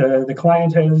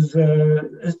has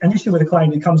an issue with a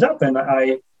client that comes up, and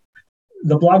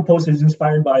the blog post is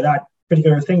inspired by that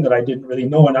particular thing that I didn't really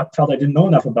know enough, felt I didn't know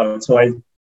enough about. So I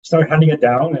start hunting it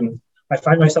down, and I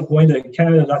find myself going to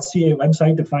Canada.ca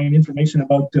website to find information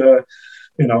about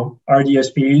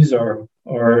RDSPs or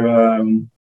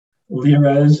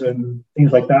LIRAs and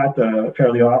things like that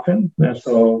fairly often.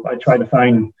 So I try to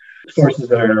find sources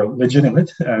that are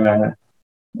legitimate.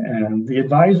 And the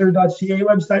advisor.ca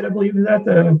website, I believe, is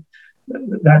that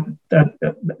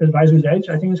Advisor's Edge,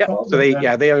 I think it's called. So they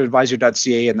have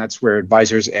advisor.ca, and that's where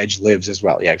Advisor's Edge lives as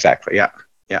well. Yeah, exactly. Yeah.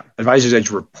 Advisor's Edge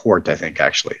report, I think,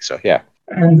 actually. So yeah.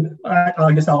 And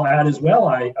I guess I'll add as well,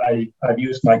 I've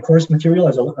used my course material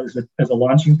as a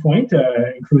launching point,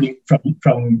 including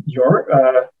from your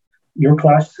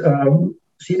class,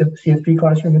 CFP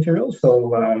classroom materials.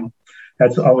 So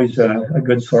that's always a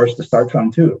good source to start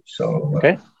from too. So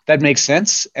okay, that makes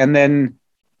sense. And then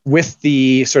with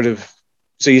the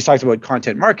so you talked about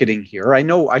content marketing here.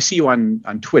 I see you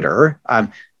on Twitter.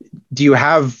 Do you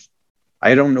have,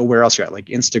 I don't know where else you're at, like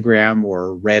Instagram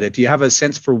or Reddit. Do you have a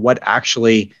sense for what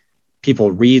actually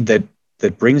people read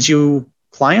that brings you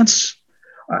clients?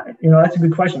 That's a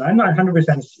good question. I'm not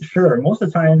 100% sure. Most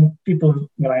of the time, people,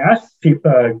 when I ask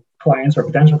clients or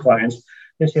potential clients,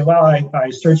 they say, well, I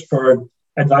searched for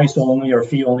advice only or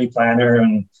fee only planner,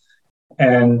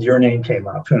 and your name came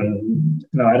up. And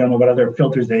I don't know what other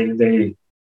filters they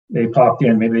popped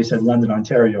in. Maybe they said London,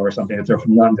 Ontario or something if they're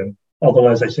from London. Although,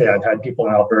 as I say, I've had people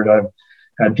in Alberta, I've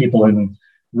had people in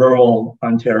rural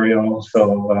Ontario,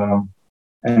 so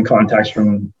and contacts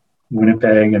from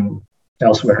Winnipeg and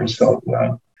elsewhere. So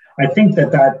I think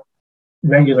that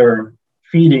regular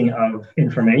feeding of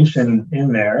information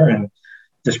in there and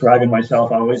describing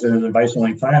myself always as an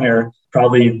advice-only planner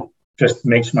probably just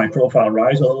makes my profile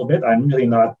rise a little bit. I'm really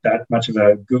not that much of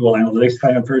a Google Analytics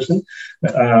kind of person,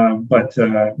 but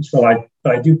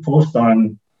I do post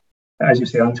on, as you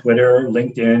say, on Twitter,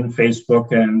 LinkedIn,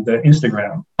 Facebook, and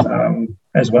Instagram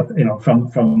as well.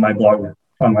 From my blog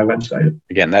on my website.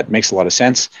 Again, that makes a lot of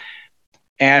sense.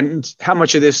 And how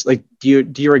much of this, like, do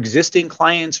your existing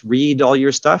clients read all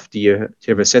your stuff? Do you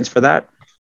have a sense for that?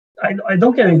 I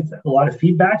don't get a lot of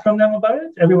feedback from them about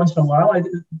it. Every once in a while I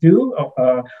do,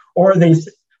 or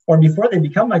before they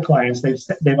become my clients,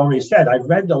 they've already said, I've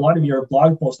read a lot of your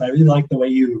blog posts and I really like the way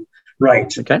you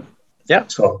write. Okay. Yeah.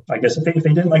 So I guess if they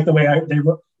didn't like the way I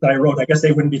wrote, I guess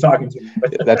they wouldn't be talking to me.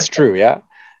 That's true. Yeah.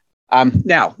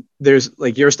 Now there's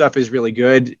your stuff is really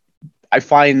good. I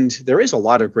find there is a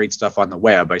lot of great stuff on the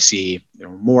web. I see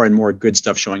more and more good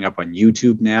stuff showing up on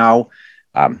YouTube now.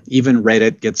 Even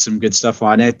Reddit gets some good stuff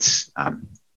on it.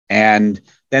 And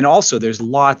then also there's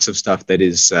lots of stuff that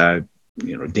is,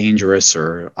 dangerous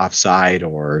or offside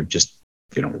or just,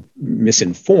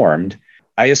 misinformed.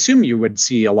 I assume you would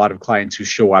see a lot of clients who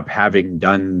show up having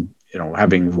done,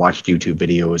 having watched YouTube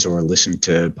videos or listened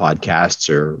to podcasts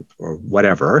or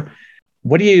whatever.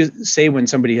 What do you say when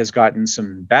somebody has gotten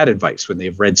some bad advice, when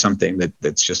they've read something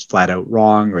that's just flat out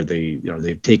wrong, or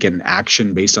they've taken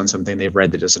action based on something they've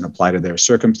read that doesn't apply to their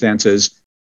circumstances?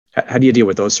 How do you deal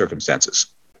with those circumstances?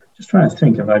 Just trying to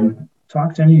think. Have I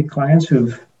talked to any clients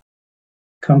who've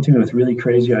come to me with really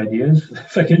crazy ideas?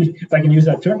 If I can use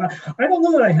that term, I don't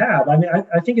know that I have. I mean,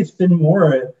 I think it's been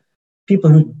more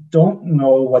people who don't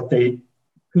know what they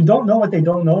don't know,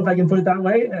 if I can put it that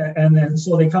way, and then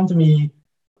so they come to me.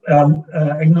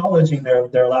 Acknowledging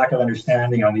their lack of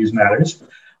understanding on these matters.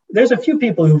 There's a few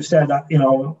people who've said,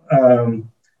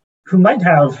 who might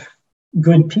have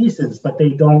good pieces, but they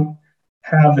don't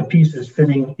have the pieces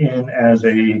fitting in as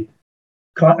a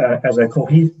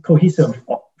cohesive,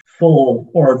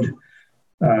 full-orbed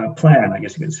plan, I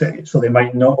guess you could say. So they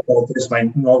might know about this,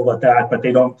 might know about that, but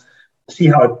they don't see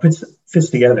how it fits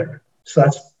together. So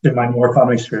that's been my more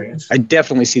common experience. I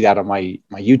definitely see that on my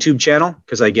YouTube channel,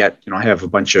 because I have a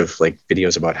bunch of like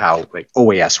videos about how like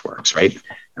OAS works, right?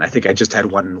 And I think I just had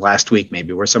one last week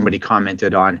maybe where somebody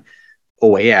commented on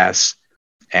OAS,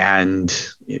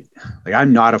 and like,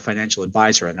 I'm not a financial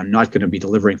advisor and I'm not going to be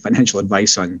delivering financial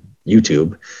advice on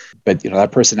YouTube, but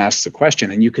that person asks a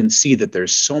question and you can see that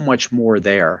there's so much more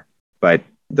there, but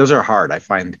those are hard, I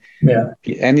find. Yeah.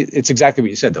 And it's exactly what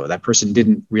you said, though. That person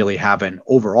didn't really have an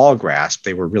overall grasp.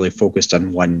 They were really focused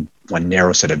on one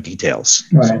narrow set of details.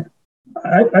 Right.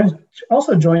 I've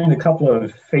also joined a couple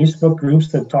of Facebook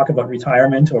groups that talk about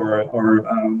retirement or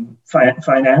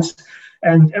finance.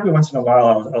 And every once in a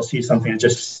while, I'll see something that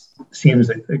just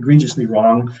seems egregiously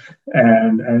wrong,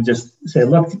 and just say,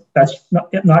 "Look, that's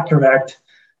not correct."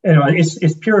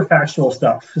 It's pure factual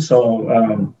stuff.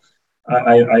 So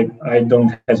I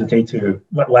don't hesitate to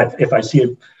if I see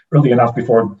it early enough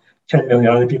before 10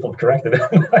 million other people have corrected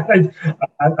it.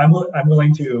 I'm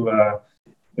willing to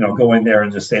go in there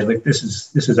and just say, like, this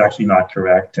is actually not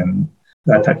correct, and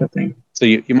that type of thing. So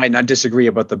you might not disagree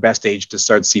about the best age to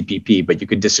start CPP, but you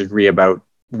could disagree about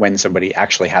when somebody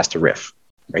actually has to riff,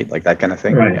 right? Like that kind of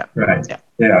thing. Right. Yeah. Right.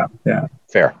 Yeah.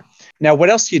 Fair. Now, what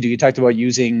else do you do? You talked about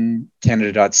using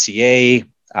Canada.ca.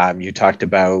 You talked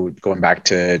about going back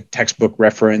to textbook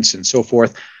reference and so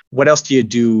forth. What else do you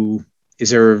do?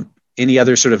 Is there any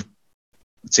other sort of,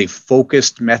 let's say,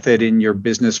 focused method in your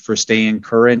business for staying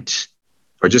current,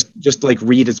 or just like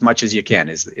read as much as you can?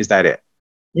 Is that it?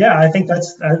 Yeah, I think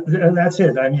that's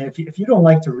it. I mean, if you don't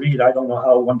like to read, I don't know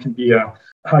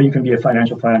how you can be a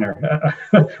financial planner,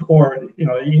 or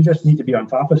you just need to be on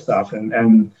top of stuff.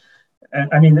 And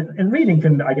I mean, and reading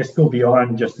can, I guess, go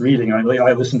beyond just reading.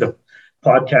 I listen to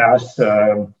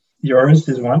podcasts. Yours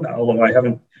is one, although I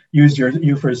haven't used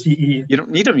you for CE. You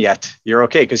don't need them yet. You're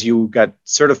okay because you got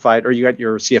certified, or you got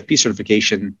your CFP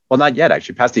certification. Well, not yet,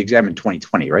 actually. Passed the exam in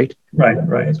 2020, right?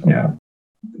 Right. Yeah.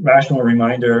 Rational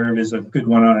Reminder is a good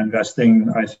one on investing,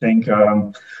 I think.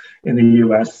 In the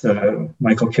U.S.,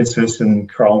 Michael Kitces and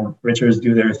Carl Richards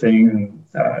do their thing.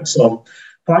 And so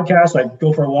podcasts, I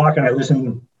go for a walk and I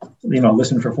listen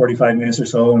for 45 minutes or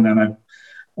so. And then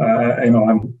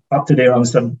I'm up to date on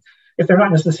some, if they're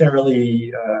not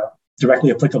necessarily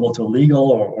directly applicable to legal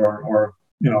or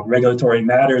regulatory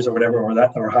matters or whatever,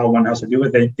 or how one has to do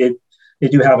it. They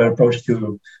do have an approach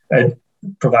to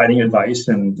providing advice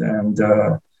and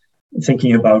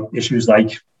thinking about issues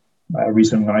like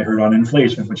recent one I heard on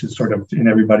inflation, which is sort of in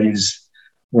everybody's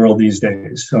world these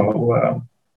days. So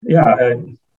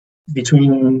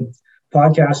between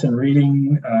podcasts and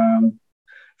reading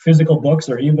physical books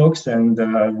or ebooks and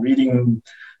reading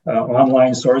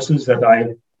online sources that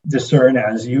I discern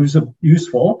as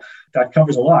useful, that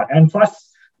covers a lot. And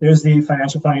plus, there's the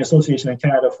Financial Planning Association in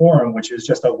Canada Forum, which is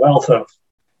just a wealth of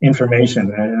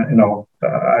information.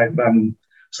 I'm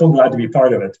so glad to be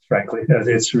part of it, frankly.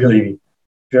 It's really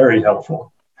very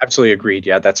helpful. Absolutely agreed.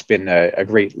 Yeah, that's been a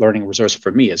great learning resource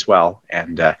for me as well.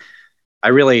 And I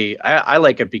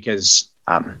like it because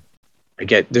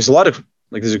there's a lot of,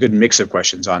 there's a good mix of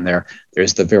questions on there.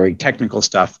 There's the very technical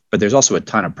stuff, but there's also a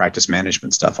ton of practice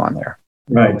management stuff on there.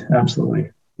 Right,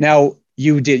 absolutely. Now,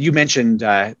 you mentioned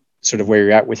sort of where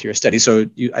you're at with your study. So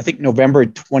I think November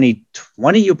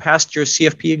 2020, you passed your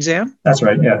CFP exam? That's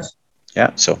right, yes.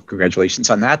 Yeah, so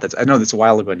congratulations on that. I know that's a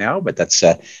while ago now, but that's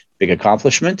a big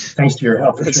accomplishment. Thanks to your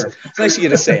help, for sure. It's nice of you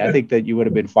to say. I think that you would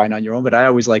have been fine on your own, but I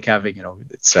always like having,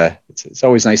 it's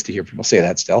always nice to hear people say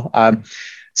that still.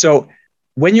 So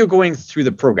when you're going through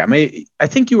the program, I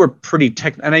think you were pretty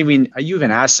and I mean, you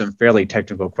even asked some fairly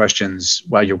technical questions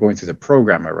while you're going through the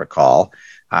program, I recall,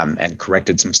 and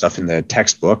corrected some stuff in the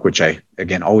textbook, which I,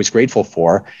 again, always grateful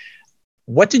for.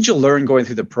 What did you learn going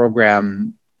through the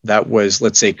program that was,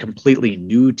 let's say, completely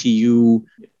new to you,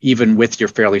 even with your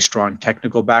fairly strong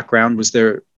technical background? Was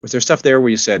there stuff there where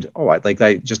you said, oh, I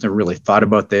just never really thought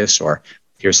about this, or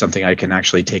here's something I can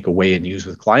actually take away and use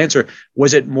with clients? Or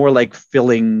was it more like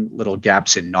filling little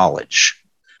gaps in knowledge?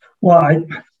 Well, I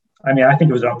think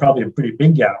it was probably a pretty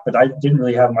big gap, but I didn't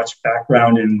really have much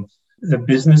background in the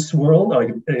business world, like,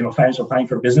 financial planning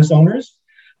for business owners,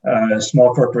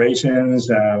 small corporations,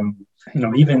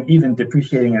 even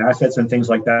depreciating assets and things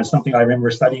like that is something I remember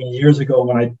studying years ago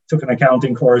when I took an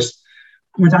accounting course.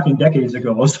 We're talking decades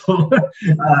ago. So,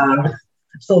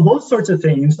 so those sorts of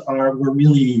things were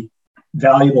really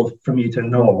valuable for me to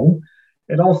know.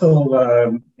 It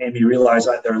also made me realize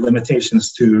that there are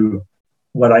limitations to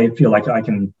what I feel like I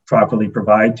can properly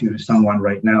provide to someone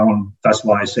right now. And that's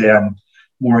why I say I'm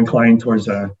more inclined towards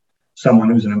someone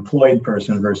who's an employed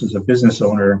person versus a business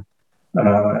owner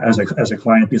as a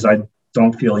client, because I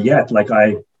don't feel yet like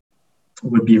I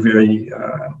would be very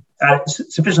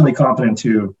sufficiently competent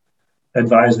to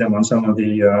advise them on some of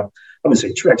the I wouldn't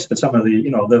say tricks, but some of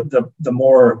the the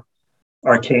more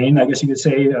arcane, I guess you could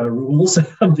say, rules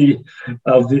of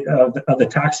the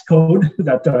tax code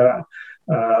that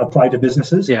apply to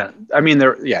businesses. Yeah, I mean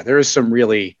there is some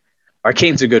really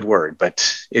arcane's a good word,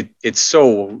 but it's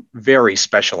so very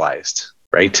specialized,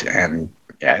 right? And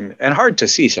hard to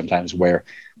see sometimes where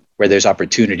there's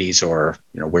opportunities or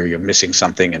where you're missing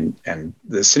something, and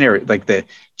the scenario, like the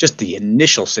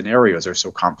initial scenarios are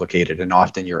so complicated, and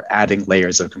often you're adding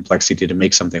layers of complexity to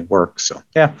make something work. So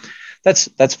yeah,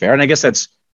 that's fair, and I guess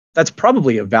that's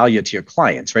probably a value to your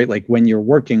clients, right? Like when you're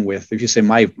working with, if you say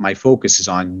my focus is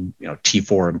on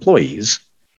T4 employees,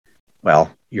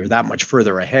 well, you're that much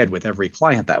further ahead with every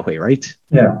client that way, right?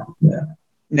 Yeah.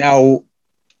 Now,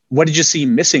 what did you see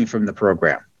missing from the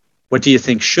program? What do you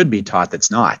think should be taught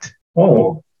that's not?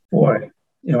 Oh boy,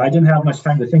 I didn't have much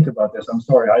time to think about this. I'm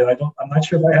sorry. I'm not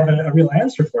sure if I have a real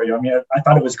answer for you. I mean, I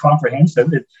thought it was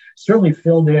comprehensive. It certainly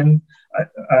filled in.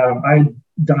 I'd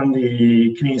done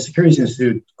the Canadian Securities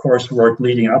Institute coursework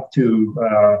leading up to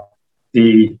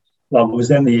it was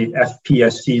then the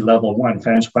FPSC Level 1,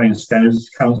 Financial Planning Standards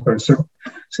Council, I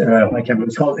can't remember,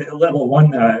 it's called Level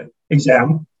 1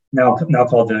 exam, now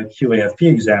called the QAFP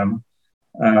exam.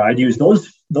 I'd used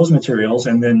those materials,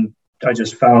 and then I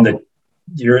just found that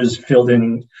yours filled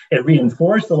in, it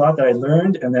reinforced a lot that I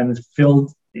learned, and then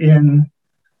filled in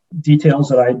details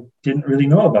that I didn't really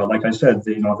know about. Like I said,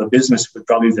 the business was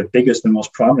probably the biggest and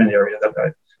most prominent area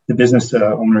that the business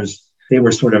owners, they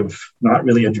were sort of not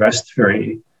really addressed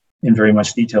in very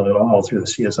much detail at all through the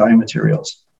CSI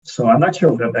materials. So I'm not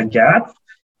sure about a gap.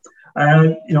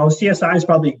 CSI is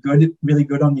probably really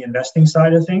good on the investing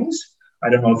side of things. I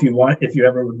don't know if you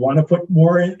ever would want to put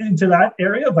more into that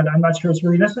area, but I'm not sure it's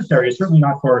really necessary. It's certainly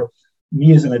not for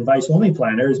me as an advice-only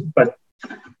planner. But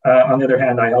on the other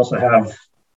hand, I also have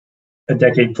a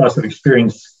decade plus of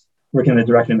experience working in the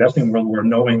direct investing world, where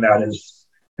knowing that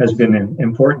has been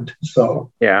important.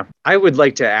 So yeah, I would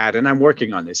like to add, and I'm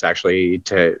working on this actually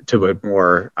to put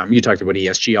more. You talked about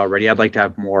ESG already. I'd like to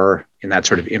have more in that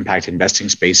sort of impact investing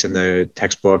space in the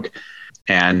textbook.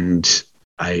 And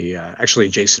actually,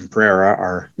 Jason Pereira,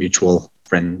 our mutual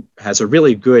friend, has a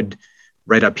really good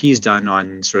write-up he's done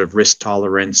on sort of risk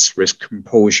tolerance, risk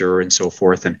composure, and so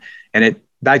forth. And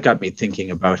that got me thinking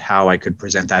about how I could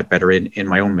present that better in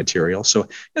my own material. So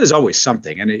there's always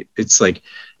something, and it's like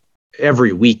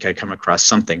every week I come across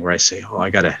something where I say, I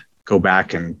got to go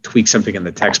back and tweak something in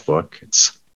the textbook.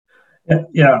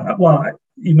 Yeah. Well,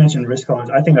 you mentioned risk tolerance.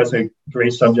 I think that's a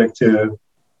great subject to.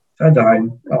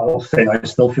 I'll say I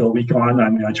still feel weak on. I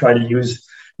mean, I try to use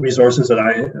resources that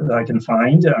I can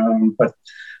find, but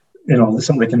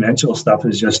some of the conventional stuff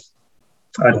is just,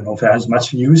 I don't know if it has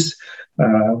much use.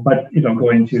 But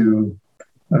going to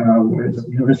the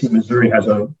University of Missouri has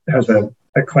a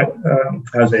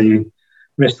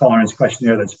risk tolerance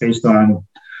questionnaire that's based on,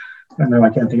 I know I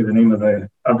can't think of the name of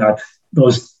that.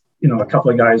 Those a couple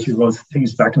of guys who wrote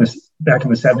things back in the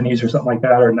 70s or something like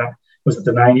that, or not? Was it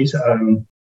the 90s? I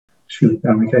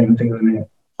can't even think of the name.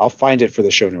 I'll find it for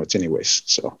the show notes anyways.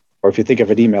 So, or if you think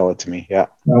of it, email it to me. Yeah.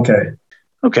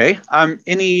 Okay.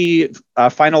 Any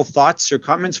final thoughts or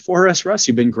comments for us, Russ?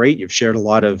 You've been great. You've shared a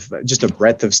lot of just a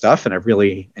breadth of stuff, and I've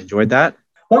really enjoyed that.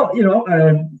 Well,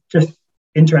 just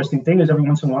interesting thing is every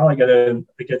once in a while I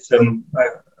get some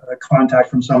contact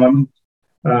from someone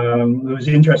who's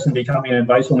interested in becoming an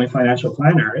advice-only financial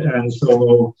planner, and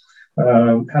so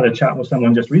had a chat with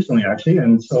someone just recently, actually,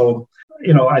 and so.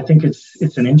 I think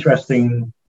it's an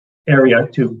interesting area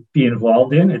to be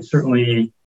involved in. It's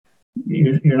certainly,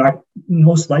 you're not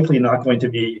most likely not going to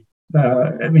be,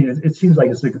 it seems like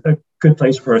it's a good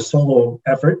place for a solo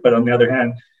effort, but on the other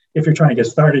hand, if you're trying to get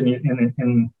started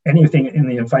in anything in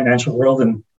the financial world,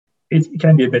 and it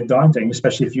can be a bit daunting,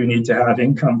 especially if you need to have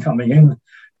income coming in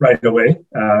right away.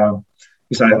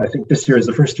 Because I think this year is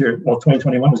the first year,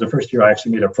 2021 was the first year I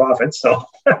actually made a profit. So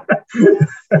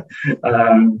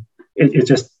it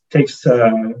just takes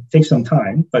some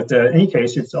time, but in any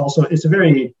case, it's a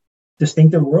very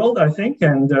distinctive world, I think,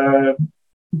 and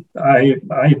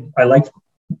I like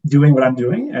doing what I'm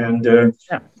doing, and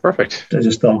perfect.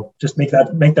 I'll just make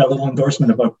that little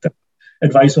endorsement about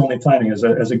advice only planning as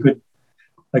a good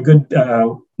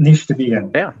niche to be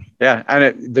in. Yeah,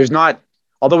 and there's not,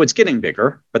 although it's getting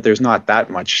bigger, but there's not that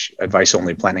much advice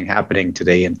only planning happening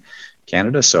today in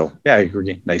Canada. So yeah, I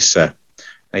agree.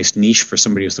 Nice niche for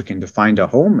somebody who's looking to find a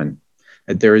home, and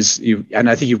and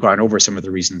I think you've gone over some of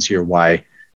the reasons here why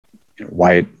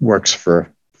it works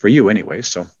for you anyway.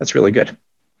 So that's really good.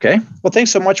 Okay. Well,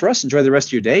 thanks so much, Russ. Enjoy the rest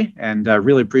of your day, and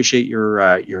really appreciate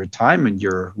your time and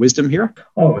your wisdom here.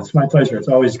 Oh, it's my pleasure. It's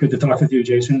always good to talk with you,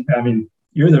 Jason. I mean,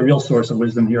 you're the real source of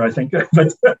wisdom here, I think.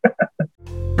 But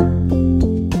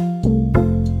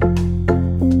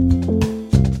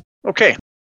okay,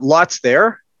 lots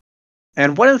there.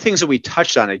 And one of the things that we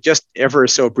touched on, it just ever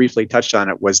so briefly touched on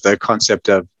it, was the concept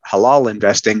of halal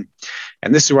investing.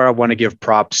 And this is where I want to give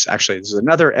props. Actually, this is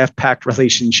another FPAC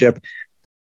relationship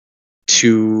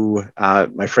to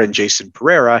my friend Jason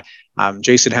Pereira.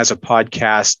 Jason has a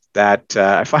podcast that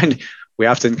I find we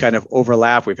often kind of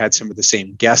overlap. We've had some of the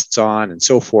same guests on and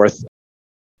so forth.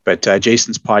 But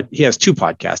Jason's he has two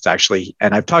podcasts, actually.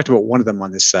 And I've talked about one of them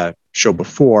on this show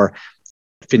before,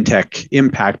 FinTech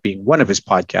Impact being one of his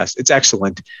podcasts. It's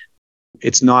excellent.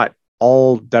 It's not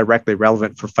all directly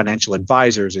relevant for financial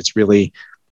advisors. It's really,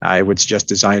 I would suggest,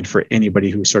 designed for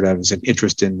anybody who sort of has an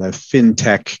interest in the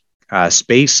FinTech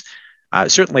space.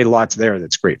 Certainly lots there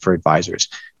that's great for advisors.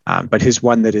 But his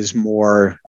one that is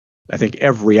more, I think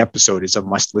every episode is a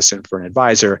must listen for an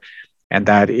advisor, and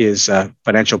that is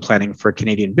financial planning for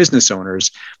Canadian business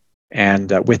owners. And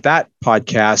with that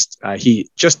podcast,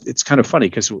 it's kind of funny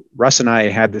because Russ and I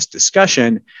had this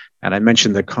discussion, and I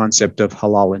mentioned the concept of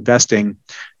halal investing.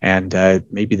 And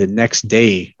maybe the next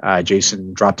day,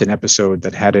 Jason dropped an episode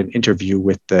that had an interview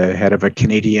with the head of a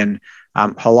Canadian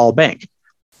halal bank.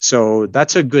 So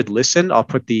that's a good listen. I'll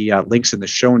put the links in the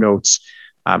show notes.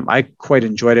 I quite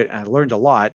enjoyed it, and I learned a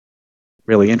lot.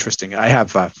 Really interesting. I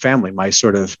have family, my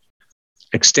sort of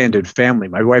extended family.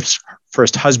 My wife's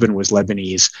first husband was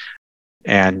Lebanese,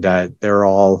 and they're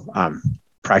all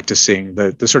practicing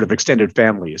the sort of extended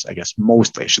families, I guess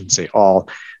mostly, I shouldn't say all,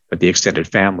 but the extended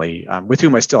family with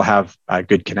whom I still have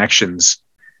good connections.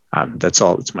 That's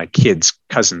all. It's my kids,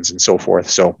 cousins, and so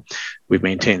forth. So we've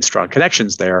maintained strong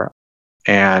connections there.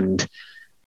 And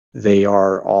they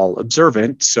are all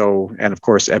observant. So, and of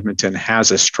course, Edmonton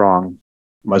has a strong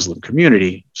Muslim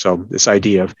community. So this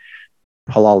idea of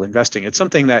halal investing, it's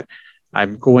something that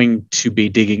I'm going to be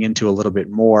digging into a little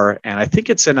bit more. And I think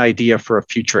it's an idea for a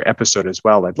future episode as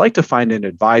well. I'd like to find an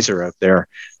advisor out there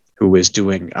who is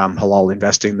doing halal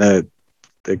investing. The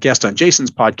guest on Jason's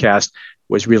podcast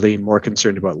was really more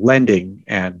concerned about lending,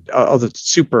 and that's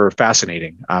super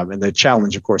fascinating. And the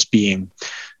challenge, of course, being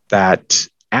that,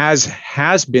 as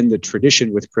has been the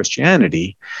tradition with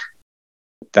Christianity,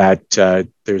 that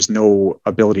there's no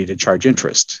ability to charge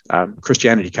interest.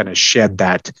 Christianity kind of shed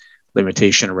that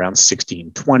limitation around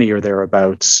 1620 or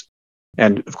thereabouts.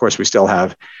 And of course, we still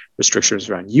have restrictions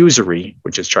around usury,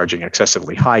 which is charging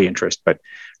excessively high interest. But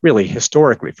really,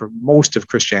 historically, for most of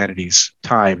Christianity's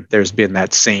time, there's been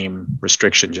that same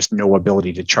restriction, just no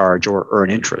ability to charge or earn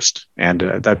interest. And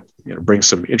that brings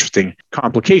some interesting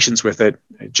complications with it.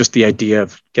 Just the idea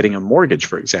of getting a mortgage,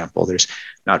 for example, there's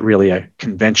not really a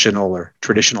conventional or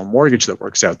traditional mortgage that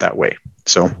works out that way.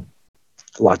 So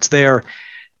lots there.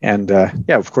 And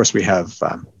of course, we have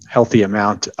a healthy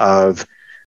amount of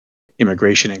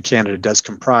immigration in Canada does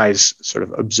comprise sort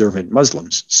of observant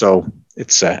Muslims. So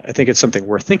it's I think it's something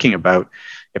worth thinking about.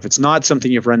 If it's not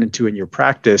something you've run into in your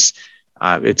practice,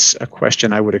 it's a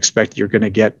question I would expect you're going to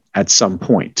get at some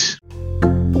point.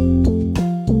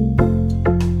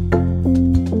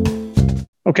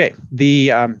 Okay,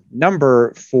 the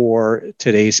number for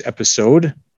today's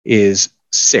episode is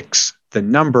 6. The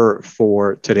number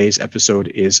for today's episode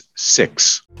is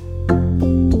 6.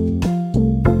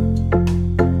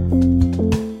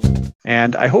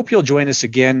 And I hope you'll join us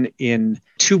again in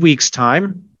 2 weeks'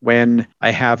 time when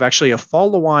I have actually a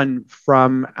follow-on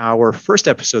from our first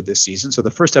episode this season. So the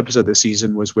first episode this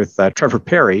season was with Trevor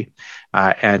Perry.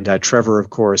 And Trevor, of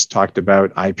course, talked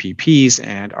about IPPs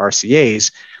and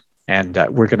RCAs. And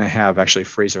we're going to have actually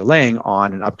Fraser Lang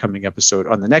on an upcoming episode,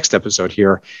 on the next episode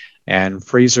here. And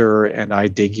Fraser and I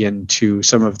dig into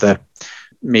some of the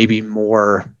maybe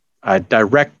more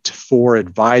direct for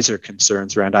advisor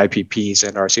concerns around IPPs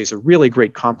and RCAs. A really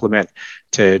great complement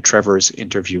to Trevor's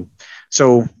interview.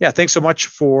 So yeah, thanks so much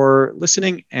for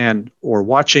listening and or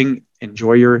watching.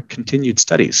 Enjoy your continued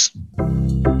studies.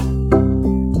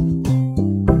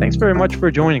 Thanks very much for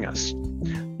joining us.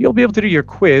 You'll be able to do your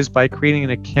quiz by creating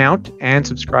an account and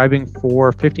subscribing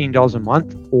for $15 a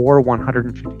month or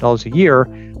 $150 a year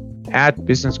at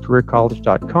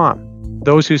businesscareercollege.com.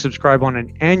 Those who subscribe on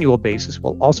an annual basis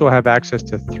will also have access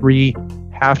to 3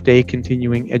 half-day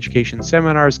continuing education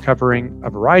seminars covering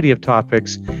a variety of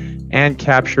topics and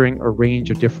capturing a range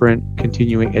of different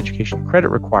continuing education credit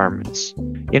requirements.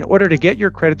 In order to get your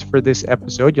credits for this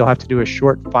episode, you'll have to do a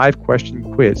short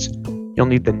 5-question quiz. You'll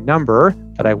need the number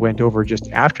that I went over just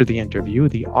after the interview,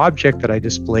 the object that I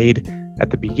displayed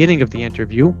at the beginning of the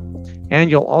interview, and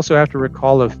you'll also have to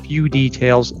recall a few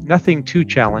details, nothing too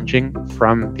challenging,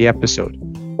 from the episode.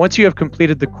 Once you have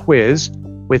completed the quiz,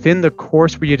 within the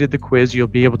course where you did the quiz, you'll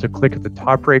be able to click at the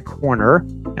top right corner,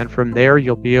 and from there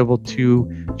you'll be able to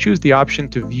choose the option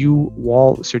to view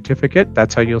wall certificate.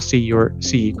 That's how you'll see your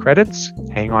CE credits.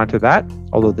 Hang on to that,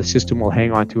 although the system will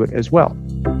hang on to it as well.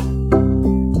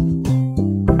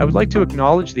 I would like to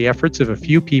acknowledge the efforts of a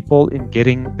few people in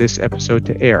getting this episode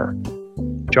to air.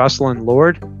 Jocelyn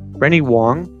Lord, Rennie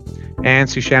Wong, and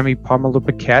Sushami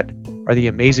Pomalu-Paquette are the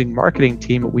amazing marketing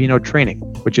team at We Know Training,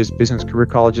 which is Business Career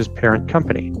College's parent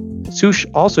company. Sush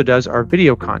also does our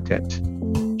video content.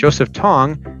 Joseph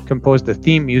Tong composed the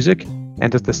theme music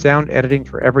and does the sound editing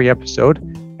for every episode,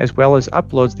 as well as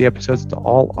uploads the episodes to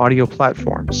all audio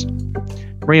platforms.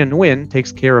 Maria Nguyen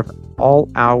takes care of all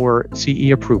our CE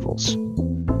approvals.